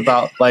telling us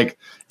about like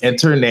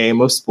enter name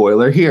of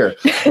spoiler here.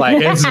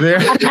 Like, it's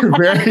very,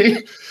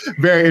 very,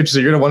 very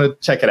interesting. You're going to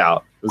want to check it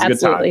out. was a good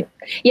time.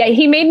 Yeah,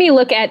 he made me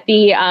look at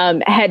the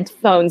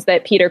headphones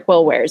that Peter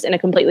Quill wears in a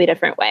completely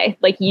different way.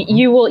 Like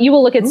you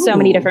will look at so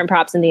many different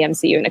props in the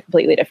MCU in a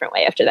completely different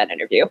way after that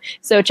interview.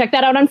 So check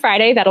that out on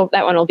Friday. That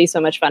one will be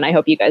so much fun. I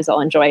hope you guys all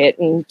enjoy it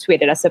and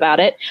tweet at us about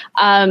it.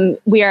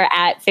 We are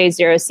at Phase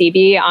Zero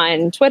CB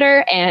on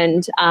Twitter,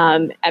 and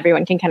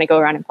everyone can kind of go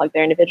around and plug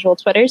their individual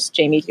Twitters.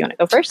 Jamie, do you want to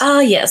go first?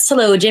 Yes.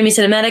 Hello, Jamie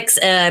Cinematics.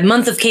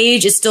 Month of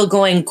Cage is still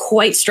going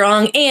quite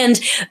strong, and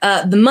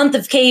the month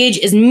of Cage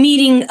is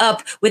meeting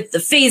up with the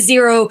Phase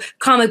Zero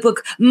comic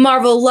book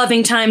Marvel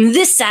Loving Time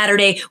this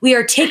Saturday. We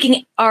are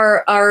taking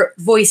our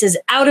voices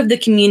out of the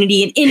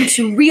community and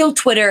into real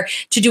Twitter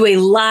to do a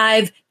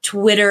live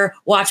Twitter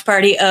watch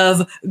party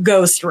of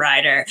Ghost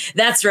Rider.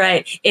 That's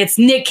right. It's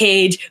Nick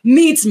Cage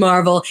meets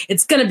Marvel.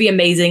 It's going to be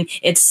amazing.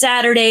 It's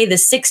Saturday, the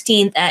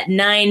 16th at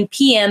 9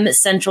 p.m.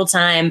 Central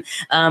Time.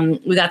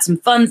 We got some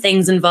fun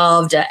things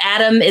involved.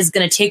 Adam is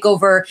going to take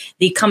over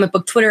the comic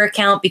book Twitter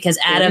account because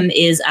Adam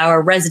is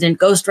our resident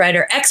Ghost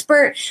Rider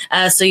expert.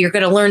 So you're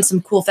going to learn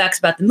some cool facts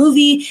about the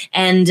movie.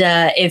 And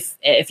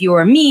if you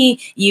are me,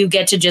 you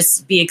get to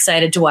just be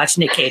excited to watch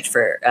Nick Cage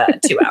for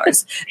 2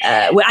 hours.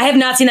 I have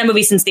not seen that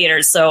movie since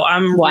theaters, so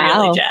I'm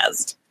really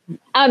jazzed.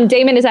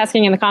 Damon is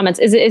asking in the comments,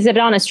 is it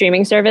on a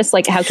streaming service?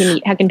 Like how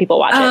can people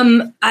watch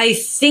it? I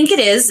think it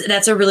is.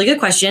 That's a really good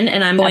question.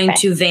 And I'm going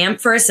to vamp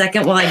for a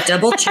second while I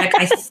double check.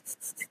 I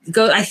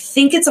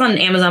think it's on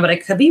Amazon, but I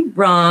could be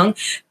wrong.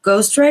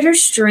 Ghost Rider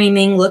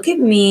streaming. Look at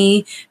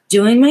me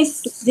doing my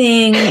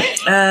thing.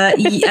 Yeah,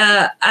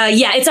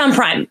 it's on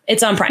Prime.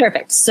 It's on Prime.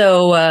 Perfect.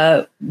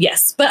 So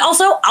yes, but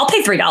also I'll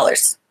pay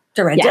 $3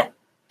 to rent it.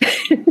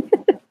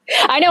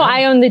 I know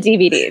I own the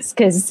DVDs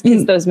because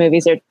those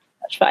movies are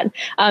much fun.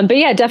 But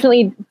yeah,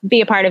 definitely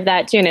be a part of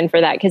that. Tune in for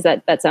that because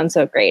that sounds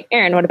so great.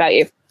 Aaron, what about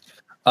you?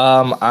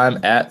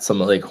 I'm at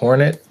Summit Lake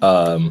Hornet.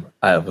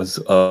 I was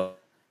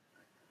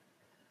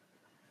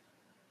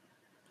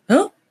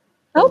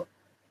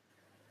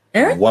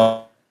Aaron?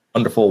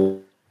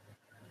 Wonderful.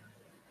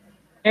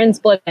 Aaron's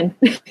blinking.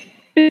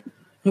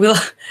 Well,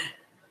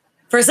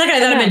 for a second I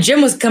thought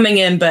Jim was coming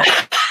in, but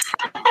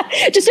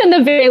just in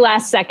the very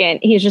last second,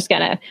 he's just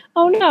gonna,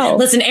 oh no.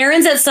 Listen,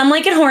 Aaron's at Some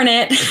Like It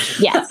Hornet.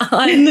 Yes.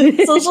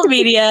 On social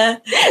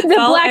media. The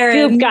black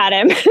goop got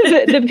him.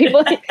 the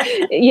people,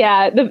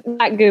 the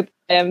black goop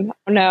got him.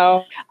 Oh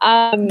no.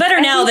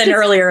 Better now than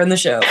earlier in the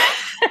show.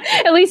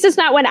 At least it's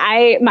not when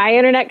my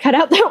internet cut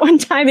out that one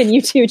time and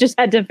you two just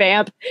had to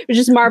vamp. It was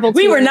just Marvel.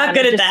 We were not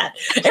good at that.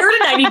 Aaron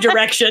and I need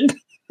direction.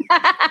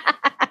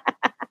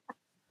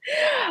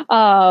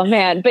 Oh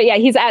man, but yeah,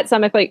 he's at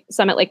Summit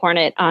Lake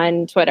Hornet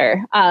on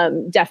Twitter.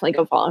 Definitely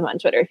go follow him on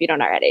Twitter if you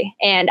don't already.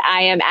 And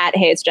I am at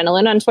Hey It's Jenna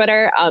Lynn on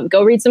Twitter.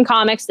 Go read some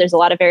comics. There's a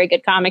lot of very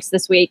good comics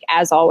this week,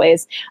 as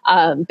always.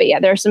 But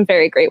yeah, there are some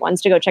very great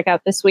ones to go check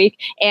out this week.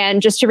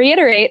 And just to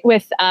reiterate,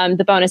 with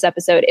the bonus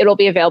episode, it'll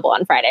be available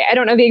on Friday. I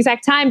don't know the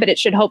exact time, but it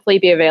should hopefully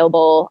be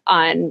available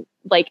on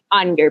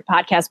your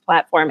podcast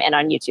platform and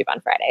on YouTube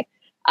on Friday.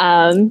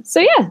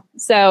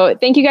 So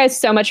thank you guys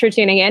so much for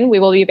tuning in. We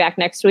will be back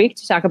next week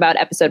to talk about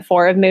episode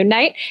 4 of Moon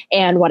Knight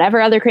and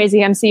whatever other crazy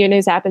MCU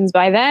news happens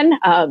by then.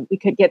 We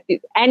could get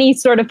any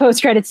sort of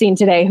post-credit scene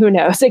today. Who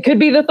knows? It could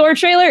be the Thor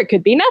trailer. It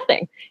could be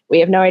nothing.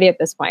 We have no idea at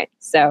this point.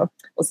 So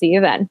we'll see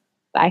you then.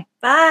 Bye.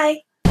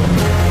 Bye.